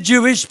hated the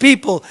Jewish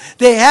people.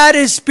 They had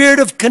a spirit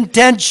of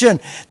contention.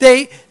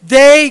 They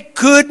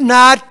could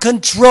not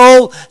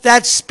control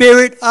that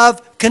spirit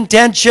of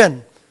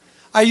contention.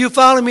 Are you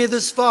following me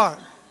this far?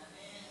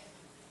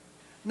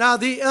 Now,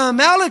 the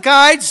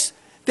Amalekites,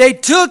 they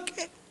took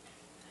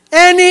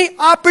any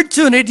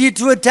opportunity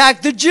to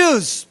attack the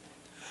Jews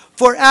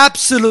for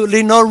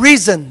absolutely no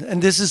reason.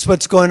 And this is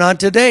what's going on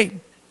today.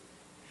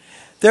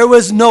 There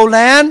was no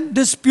land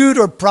dispute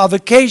or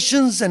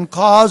provocations that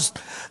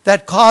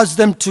caused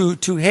them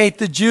to hate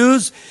the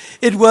Jews.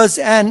 It was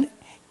an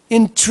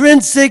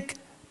intrinsic,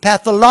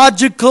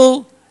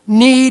 pathological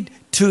need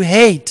to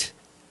hate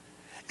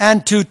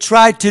and to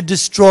try to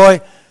destroy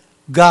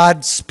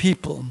God's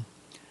people.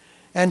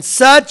 And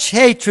such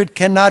hatred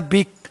cannot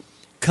be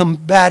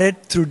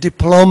combated through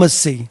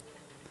diplomacy.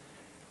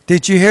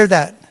 Did you hear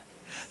that?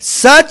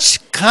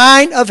 Such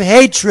kind of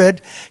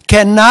hatred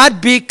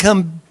cannot be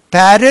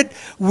combated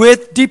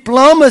with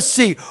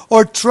diplomacy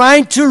or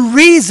trying to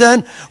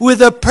reason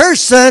with a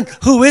person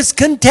who is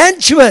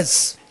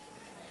contentious.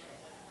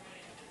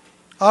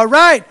 All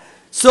right.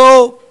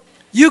 So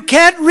you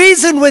can't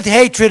reason with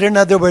hatred, in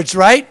other words,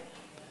 right?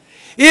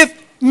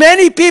 If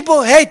many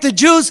people hate the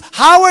Jews,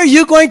 how are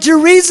you going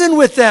to reason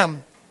with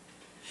them?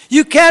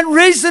 You can't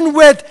reason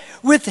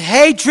with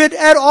hatred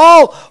at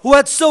all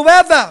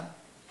whatsoever.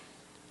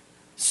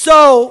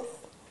 So,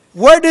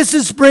 where does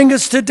this bring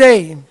us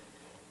today?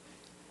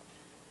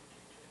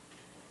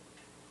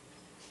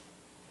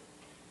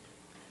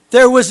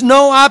 There was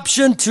no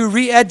option to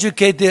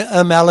re-educate the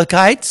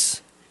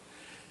Amalekites,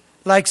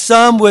 like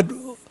some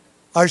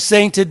are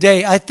saying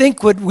today. I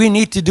think what we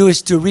need to do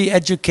is to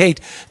re-educate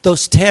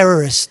those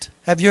terrorists.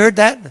 Have you heard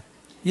that?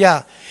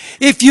 Yeah.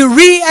 If you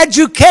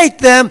re-educate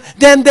them,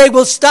 then they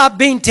will stop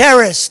being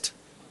terrorists.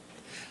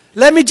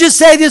 Let me just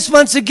say this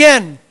once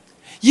again.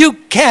 You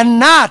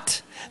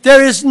cannot.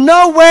 There is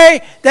no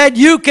way that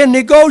you can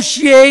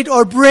negotiate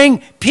or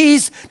bring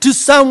peace to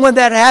someone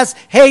that has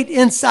hate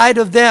inside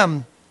of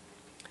them.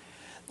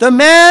 The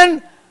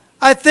man,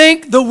 I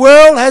think the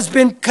world has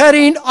been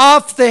cutting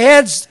off the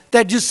heads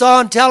that you saw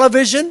on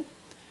television.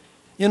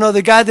 You know,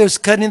 the guy that was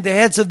cutting the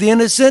heads of the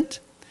innocent.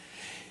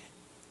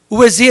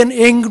 Was he an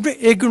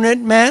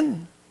ignorant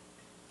man?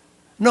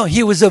 No,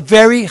 he was a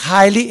very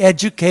highly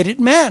educated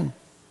man.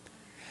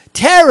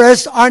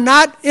 Terrorists are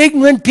not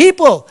ignorant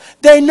people.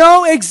 They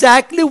know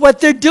exactly what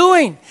they're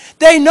doing.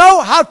 They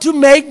know how to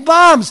make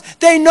bombs.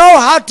 They know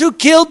how to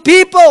kill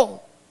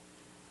people.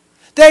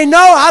 They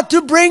know how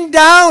to bring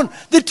down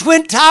the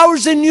Twin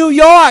Towers in New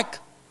York.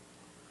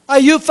 Are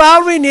you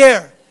following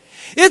here?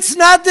 It's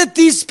not that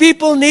these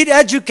people need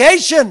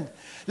education.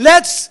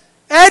 Let's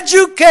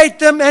educate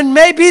them and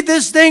maybe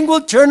this thing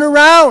will turn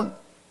around.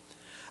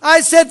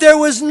 I said there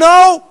was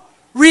no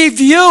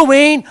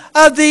reviewing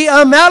of the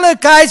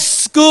Amalekite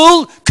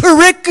school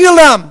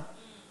curriculum.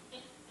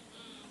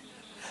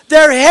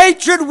 Their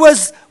hatred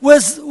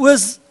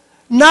was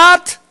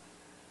not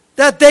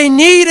that they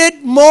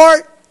needed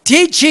more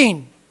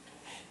teaching.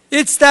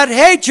 It's that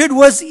hatred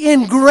was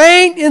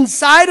ingrained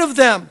inside of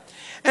them.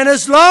 And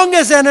as long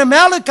as an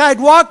Amalekite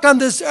walked on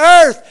this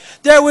earth,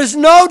 there was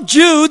no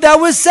Jew that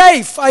was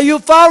safe. Are you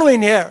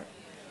following here?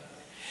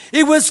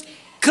 It was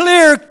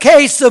clear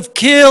case of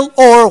kill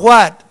or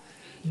what?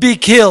 Be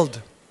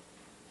killed.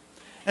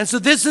 And so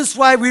this is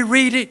why we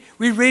read it.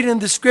 We read in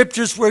the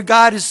scriptures where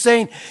God is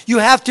saying, you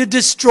have to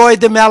destroy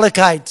the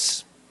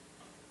Amalekites.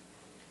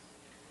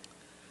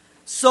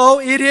 So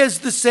it is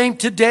the same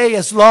today.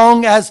 As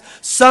long as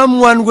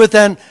someone with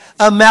an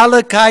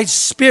Amalekite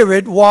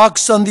spirit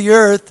walks on the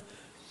earth,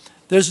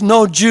 there's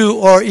no Jew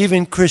or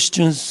even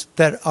Christians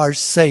that are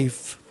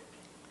safe.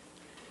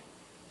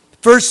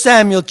 1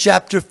 Samuel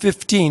chapter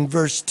 15,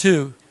 verse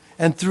 2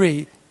 and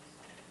 3.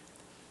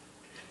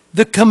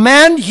 The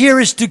command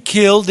here is to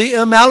kill the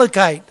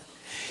Amalekite.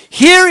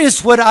 Here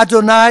is what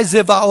Adonai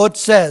Zevaot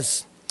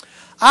says.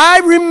 I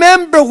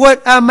remember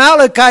what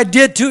Amalekite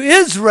did to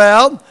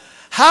Israel,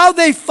 how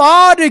they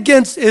fought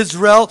against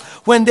Israel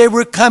when they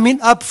were coming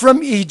up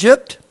from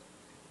Egypt.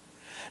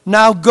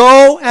 Now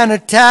go and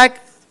attack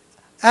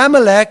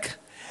Amalek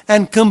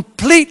and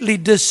completely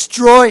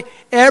destroy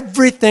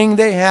everything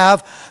they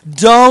have.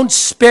 Don't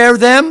spare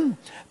them,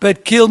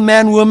 but kill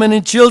men, women,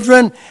 and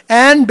children,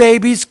 and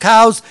babies,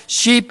 cows,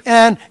 sheep,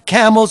 and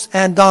camels,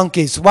 and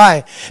donkeys.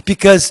 Why?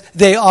 Because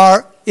they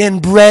are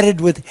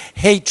inbred with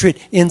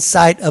hatred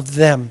inside of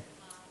them.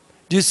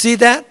 Do you see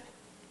that?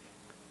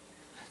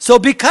 So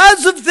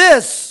because of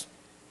this,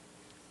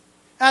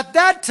 at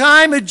that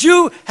time, a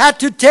Jew had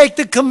to take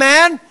the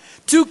command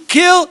to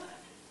kill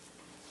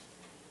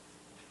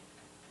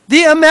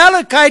the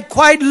Amalekite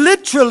quite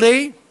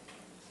literally,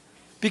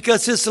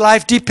 because his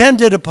life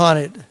depended upon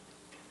it.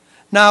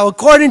 Now,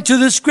 according to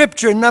the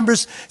scripture in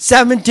Numbers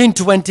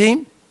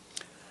 17:20,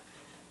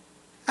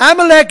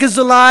 Amalek is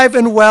alive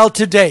and well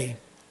today,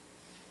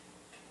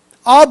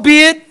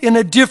 albeit in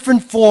a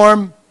different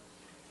form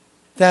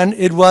than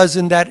it was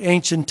in that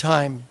ancient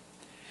time.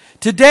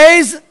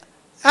 Today's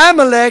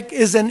Amalek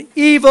is an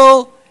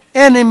evil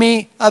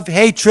enemy of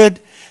hatred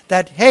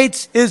that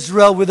hates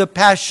Israel with a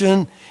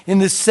passion in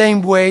the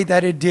same way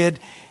that it did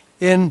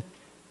in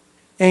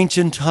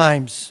ancient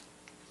times.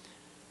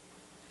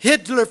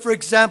 Hitler, for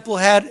example,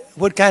 had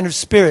what kind of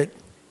spirit?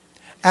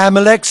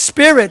 Amalek's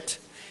spirit.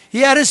 He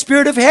had a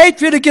spirit of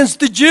hatred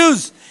against the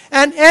Jews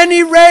and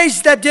any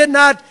race that did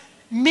not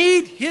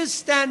meet his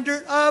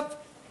standard of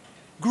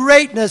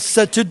greatness.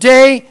 So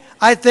today,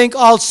 I think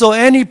also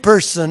any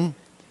person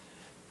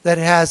that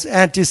has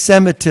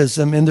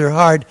anti-Semitism in their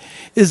heart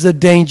is a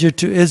danger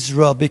to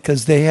Israel,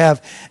 because they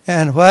have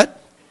an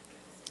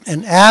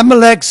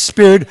Amalek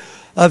spirit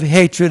of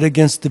hatred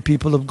against the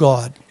people of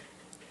God.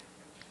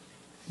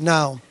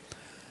 Now,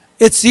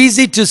 it's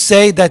easy to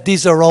say that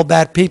these are all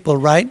bad people,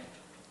 right?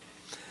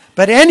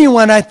 But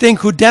anyone, I think,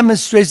 who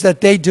demonstrates that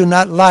they do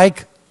not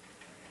like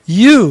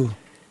you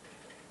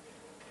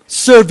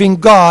serving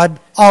God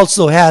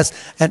also has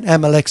an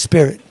Amalek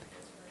spirit.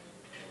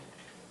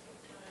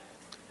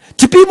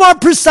 To be more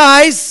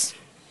precise,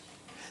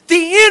 the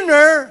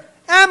inner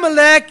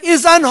Amalek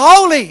is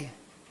unholy.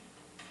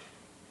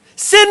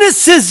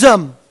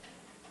 Cynicism,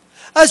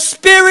 a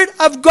spirit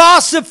of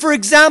gossip, for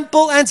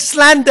example, and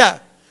slander.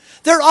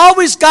 They're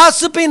always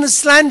gossiping and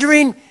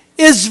slandering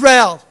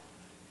Israel.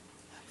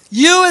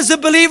 You as a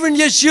believer in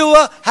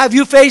Yeshua, have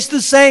you faced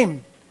the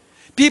same?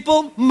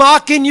 People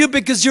mocking you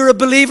because you're a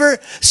believer,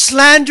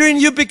 slandering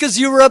you because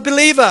you're a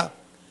believer.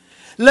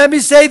 Let me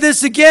say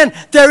this again.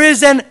 There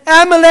is an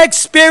Amalek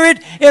spirit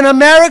in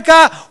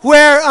America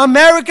where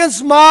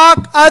Americans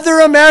mock other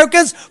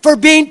Americans for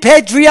being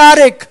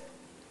patriotic,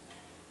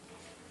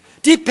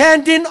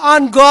 depending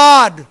on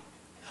God.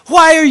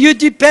 Why are you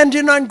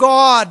dependent on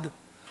God?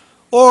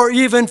 Or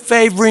even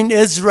favoring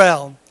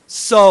Israel?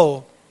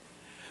 So,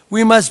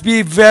 we must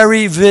be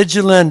very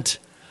vigilant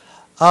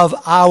of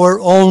our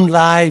own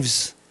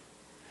lives.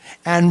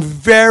 And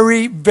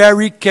very,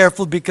 very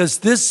careful, because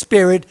this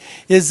spirit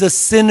is a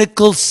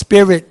cynical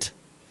spirit.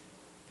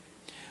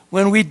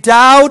 When we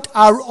doubt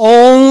our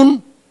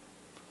own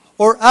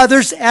or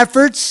others'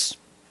 efforts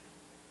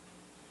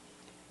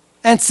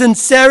and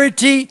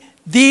sincerity,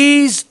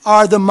 these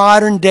are the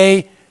modern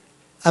day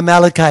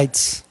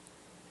Amalekites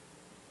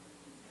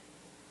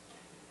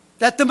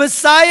that the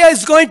Messiah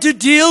is going to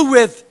deal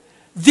with.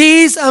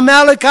 These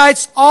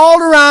Amalekites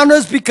all around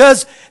us,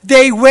 because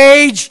they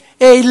wage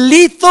a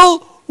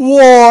lethal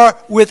war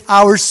with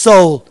our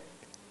soul.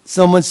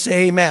 Someone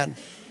say amen.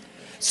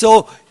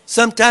 So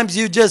sometimes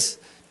you just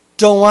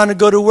don't want to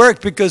go to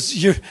work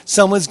because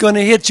someone's going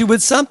to hit you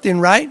with something,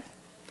 right?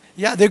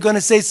 Yeah, they're going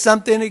to say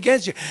something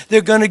against you.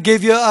 They're going to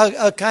give you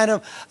a kind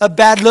of a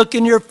bad look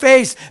in your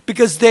face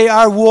because they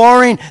are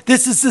warring.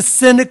 This is the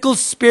cynical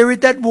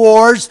spirit that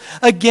wars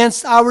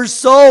against our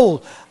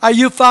soul. Are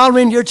you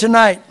following here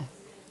tonight?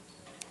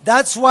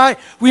 That's why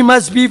we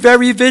must be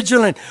very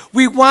vigilant.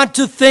 We want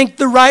to think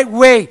the right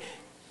way.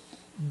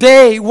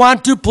 They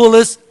want to pull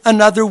us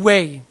another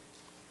way.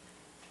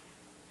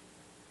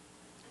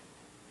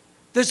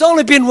 There's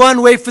only been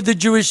one way for the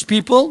Jewish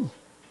people.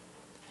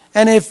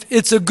 And if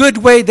it's a good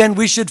way, then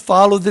we should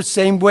follow the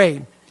same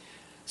way.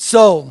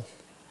 So,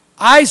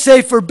 I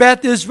say for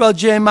Beth, Israel,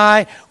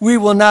 JMI, we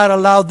will not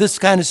allow this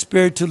kind of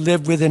spirit to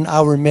live within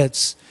our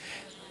midst.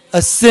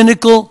 A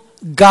cynical,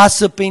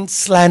 gossiping,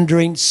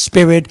 slandering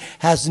spirit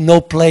has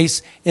no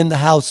place in the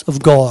house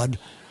of God.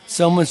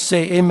 Someone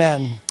say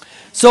amen.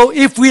 So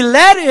if we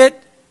let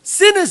it,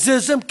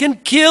 cynicism can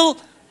kill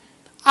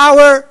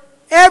our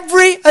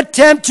every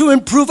attempt to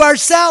improve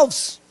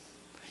ourselves.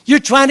 You're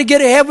trying to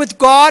get ahead with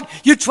God.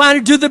 You're trying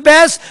to do the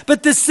best.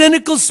 But this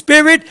cynical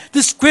spirit,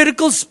 this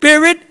critical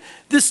spirit,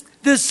 this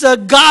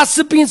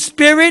gossiping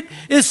spirit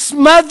is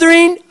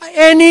smothering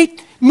any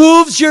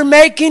moves you're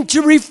making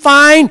to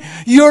refine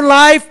your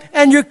life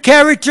and your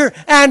character,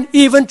 and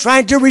even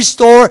trying to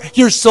restore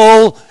your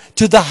soul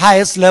to the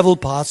highest level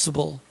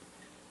possible.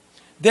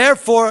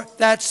 Therefore,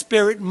 that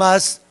spirit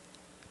must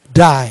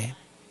die.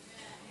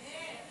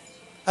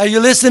 Are you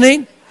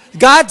listening?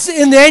 God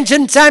in the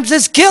ancient times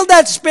says, kill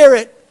that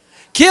spirit.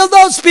 Kill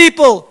those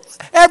people.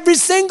 Every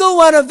single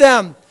one of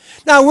them.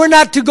 Now, we're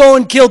not to go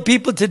and kill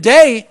people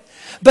today.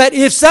 But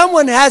if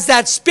someone has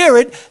that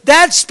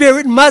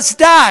spirit must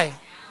die.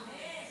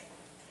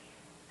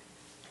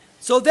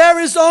 So there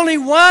is only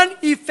one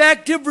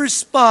effective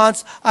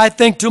response, I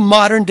think, to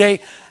modern day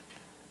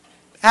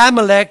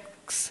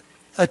Amalek's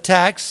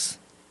attacks,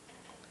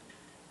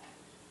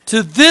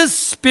 to this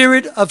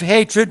spirit of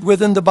hatred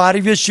within the body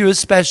of Yeshua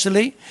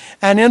especially,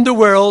 and in the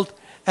world,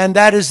 and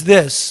that is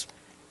this: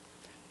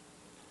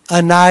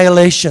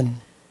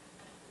 annihilation.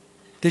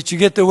 Did you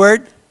get the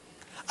word?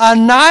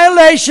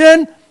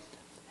 Annihilation.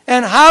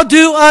 And how do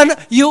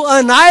you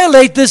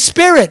annihilate the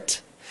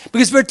spirit?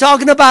 Because we're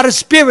talking about a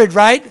spirit,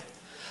 right?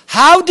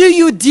 How do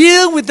you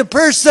deal with the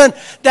person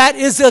that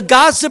is a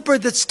gossiper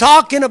that's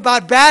talking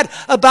about bad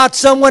about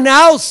someone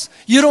else?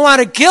 You don't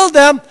want to kill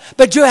them,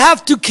 but you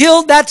have to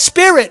kill that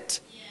spirit.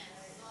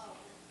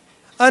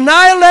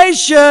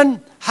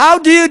 Annihilation, how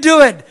do you do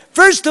it?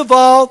 First of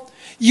all,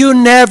 you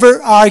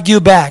never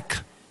argue back.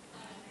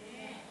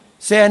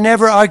 Say, I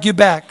never argue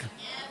back.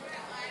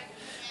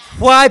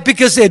 Why?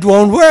 Because it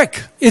won't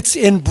work. It's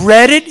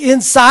embedded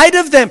inside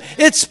of them.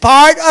 It's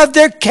part of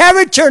their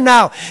character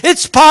now.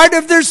 It's part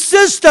of their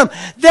system.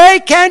 They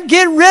can't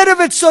get rid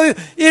of it, so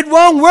it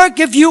won't work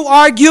if you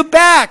argue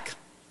back.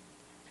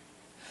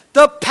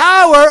 The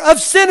power of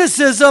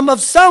cynicism of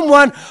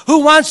someone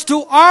who wants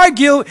to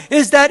argue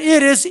is that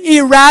it is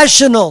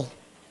irrational.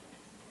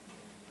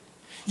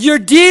 You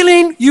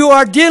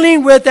are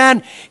dealing with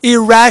an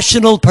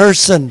irrational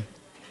person.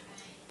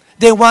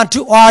 They want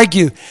to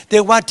argue.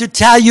 They want to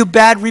tell you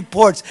bad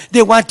reports.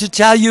 They want to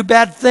tell you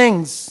bad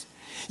things.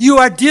 You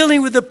are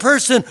dealing with a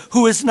person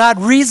who is not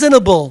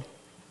reasonable,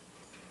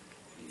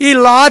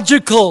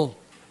 illogical,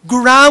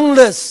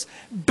 groundless,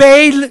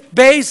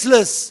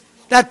 baseless.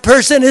 That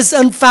person is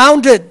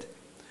unfounded,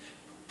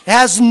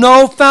 has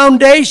no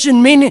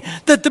foundation, meaning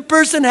that the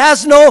person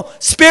has no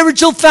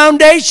spiritual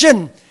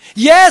foundation.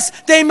 Yes,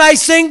 they might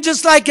sing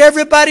just like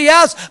everybody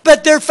else,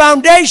 but their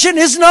foundation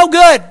is no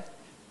good.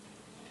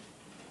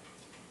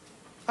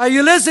 Are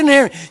you listening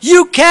here?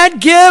 You can't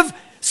give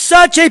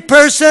such a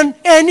person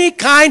any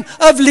kind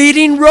of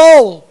leading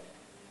role.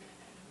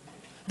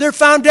 Their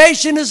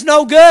foundation is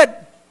no good.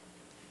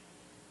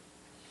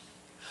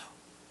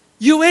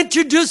 You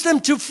introduce them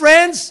to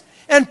friends,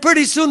 and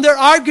pretty soon they're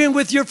arguing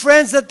with your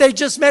friends that they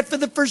just met for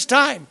the first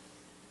time.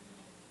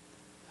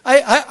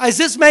 Does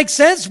this make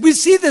sense? We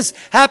see this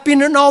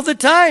happening all the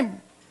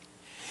time.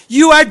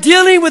 You are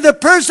dealing with a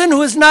person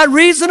who is not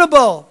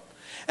reasonable.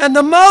 And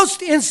the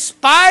most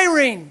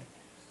inspiring,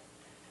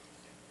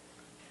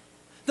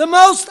 the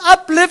most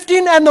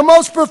uplifting, and the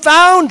most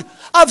profound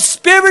of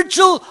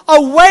spiritual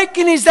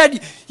awakenings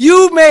that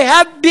you may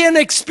have been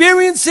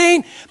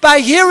experiencing by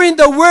hearing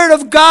the Word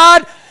of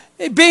God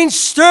being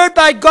stirred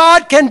by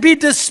God can be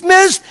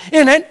dismissed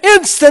in an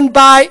instant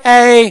by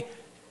a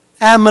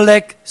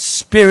Amalek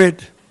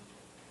spirit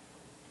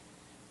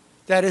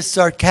that is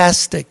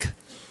sarcastic,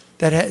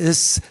 that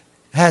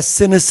has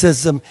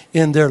cynicism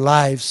in their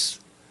lives.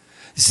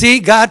 See,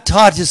 God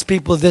taught his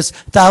people this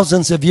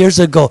thousands of years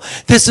ago.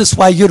 This is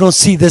why you don't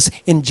see this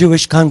in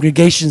Jewish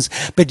congregations,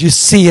 but you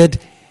see it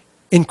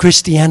in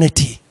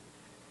Christianity.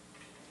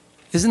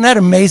 Isn't that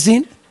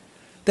amazing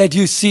that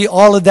you see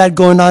all of that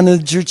going on in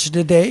the church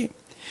today?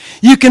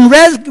 You can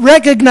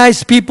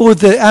recognize people with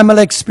the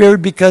Amalek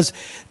spirit because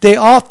they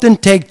often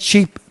take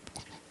cheap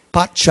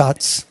pot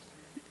shots.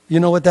 You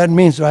know what that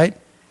means, right?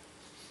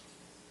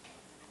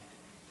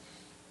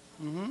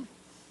 Mm-hmm.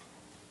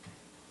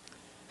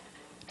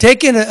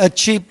 Taking a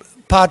cheap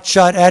pot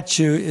shot at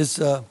you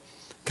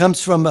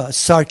comes from a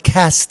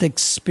sarcastic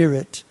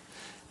spirit,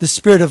 the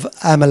spirit of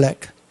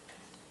Amalek.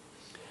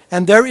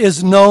 And there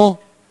is no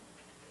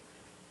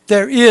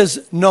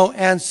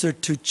answer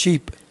to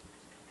cheap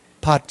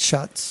pot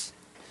shots.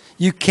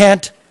 You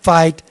can't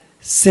fight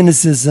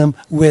cynicism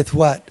with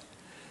what?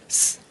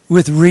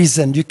 With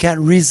reason. You can't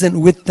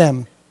reason with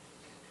them.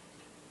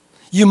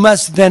 You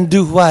must then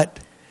do what?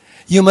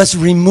 You must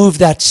remove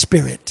that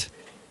spirit.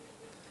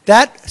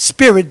 That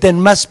spirit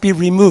then must be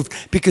removed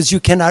because you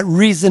cannot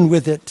reason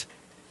with it.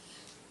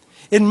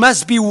 It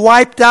must be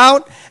wiped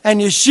out,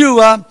 and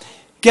Yeshua,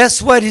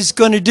 guess what he's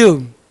going to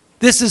do?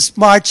 This is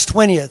March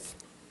 20th.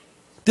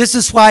 This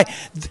is why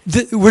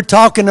we're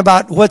talking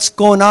about what's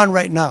going on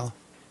right now.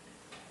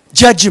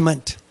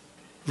 Judgment,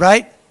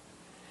 right?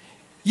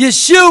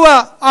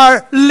 Yeshua,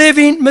 our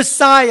living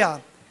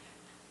Messiah.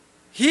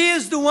 He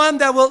is the one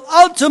that will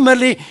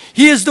ultimately,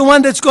 he is the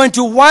one that's going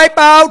to wipe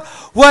out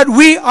what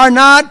we are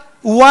not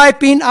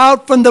wiping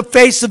out from the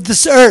face of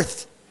this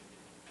earth.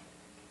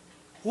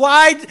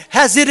 Why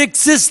has it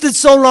existed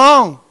so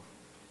long?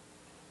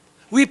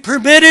 We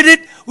permitted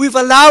it, we've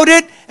allowed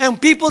it,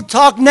 and people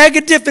talk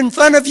negative in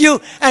front of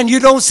you, and you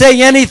don't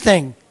say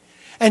anything,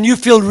 and you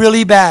feel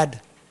really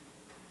bad.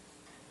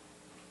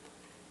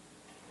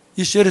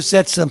 You should have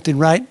said something,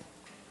 right?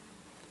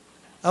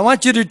 I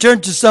want you to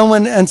turn to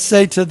someone and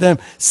say to them,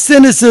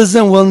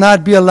 cynicism will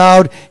not be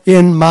allowed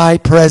in my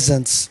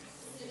presence.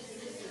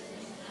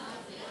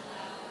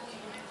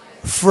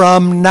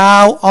 From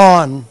now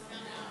on.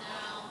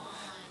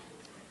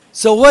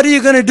 So what are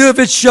you going to do if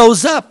it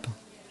shows up?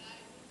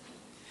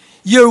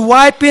 You're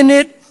wiping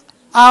it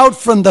out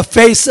from the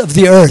face of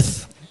the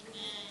earth.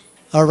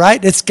 All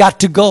right? It's got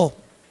to go.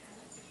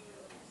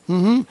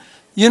 You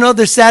know,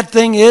 the sad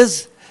thing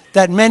is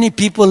that many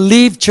people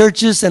leave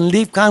churches and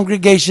leave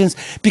congregations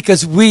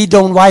because we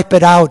don't wipe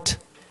it out.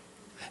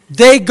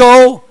 They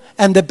go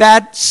and the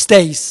bad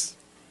stays.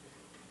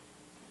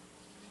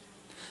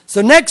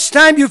 So next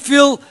time you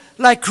feel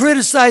like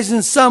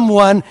criticizing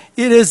someone,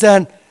 it is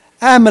an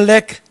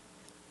Amalek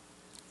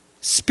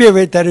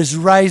spirit that is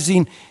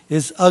rising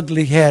his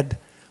ugly head.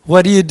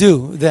 What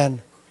do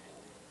then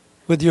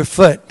with your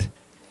foot?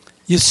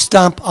 You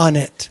stomp on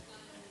it.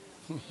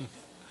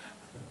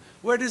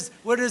 Where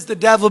does the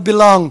devil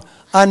belong?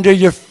 Under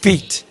your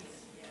feet.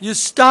 You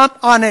stomp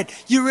on it.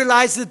 You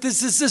realize that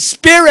this is a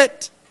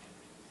spirit.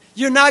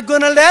 You're not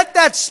going to let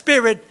that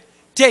spirit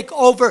take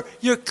over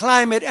your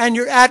climate and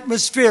your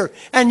atmosphere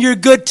and your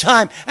good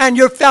time and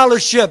your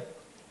fellowship.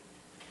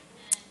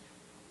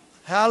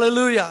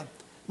 Hallelujah.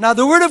 Now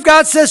the Word of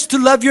God says to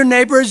love your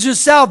neighbor as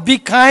yourself. Be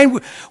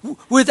kind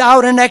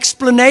without an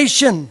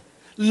explanation.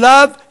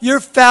 Love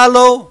your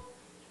fellow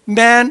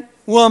man,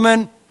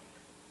 woman,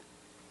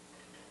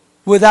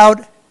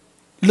 without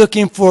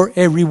looking for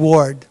a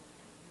reward.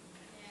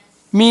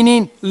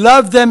 Meaning,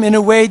 love them in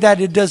a way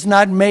that it does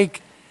not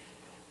make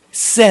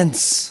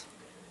sense.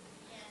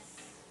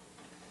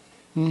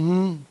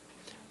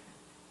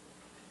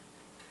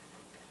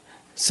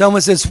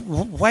 Someone says,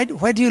 why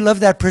do you love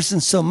that person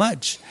so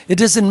much? It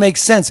doesn't make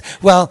sense.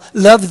 Well,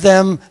 love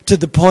them to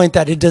the point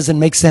that it doesn't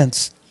make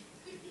sense.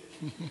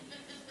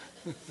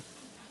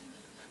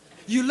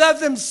 You love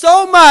them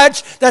so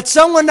much that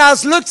someone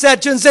else looks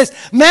at you and says,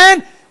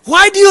 man,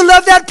 why do you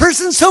love that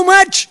person so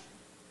much?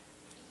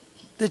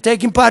 They're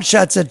taking pot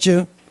shots at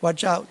you.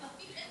 Watch out.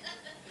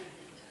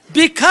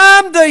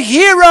 Become the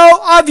hero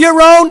of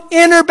your own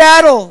inner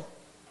battle.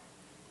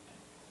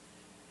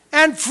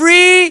 And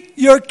free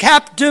your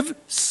captive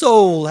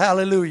soul.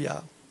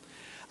 Hallelujah.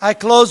 I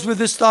close with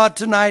this thought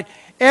tonight.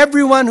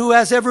 Everyone who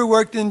has ever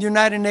worked in the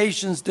United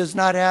Nations does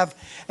not have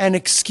an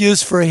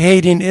excuse for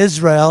hating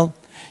Israel.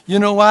 You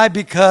know why?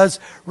 Because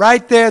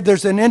right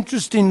there's an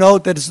interesting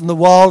note that is in the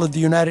wall of the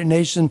United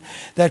Nations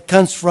that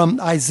comes from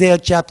Isaiah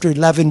chapter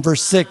 11,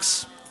 verse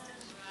 6.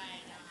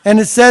 And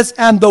it says,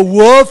 and the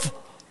wolf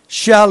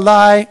shall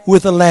lie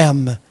with the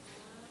lamb.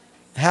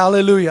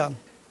 Hallelujah.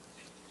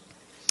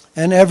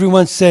 And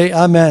everyone say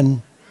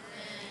amen.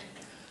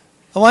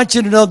 I want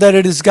you to know that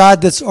it is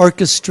God that's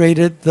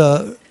orchestrated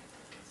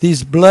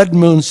these blood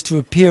moons to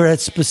appear at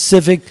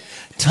specific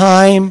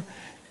time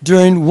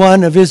during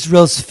one of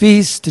Israel's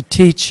feasts to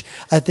teach,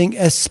 I think,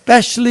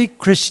 especially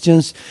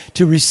Christians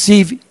to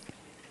receive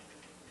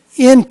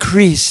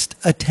increased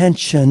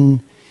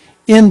attention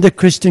in the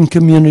Christian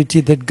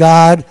community that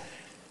God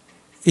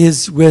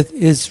is with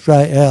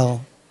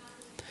Israel.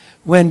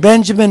 When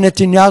Benjamin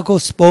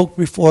Netanyahu spoke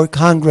before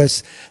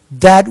Congress,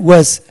 that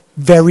was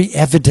very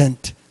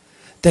evident.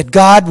 That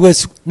God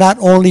was not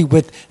only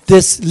with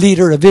this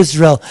leader of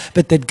Israel,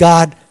 but that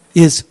God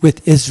is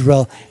with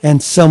Israel.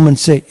 And someone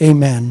say,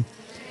 amen.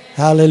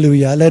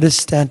 Hallelujah. Let us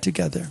stand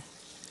together.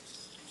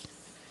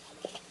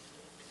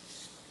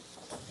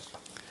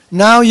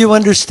 Now you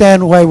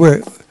understand why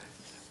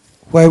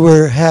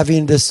we're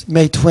having this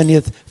May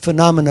 20th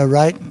phenomena,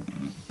 right?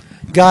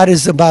 God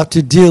is about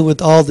to deal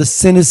with all the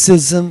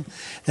cynicism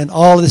and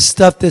all the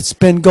stuff that's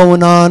been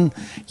going on.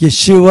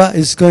 Yeshua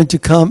is going to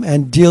come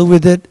and deal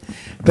with it,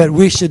 but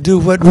we should do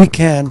what we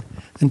can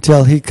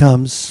until he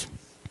comes.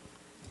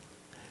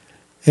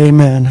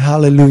 Amen.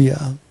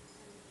 Hallelujah.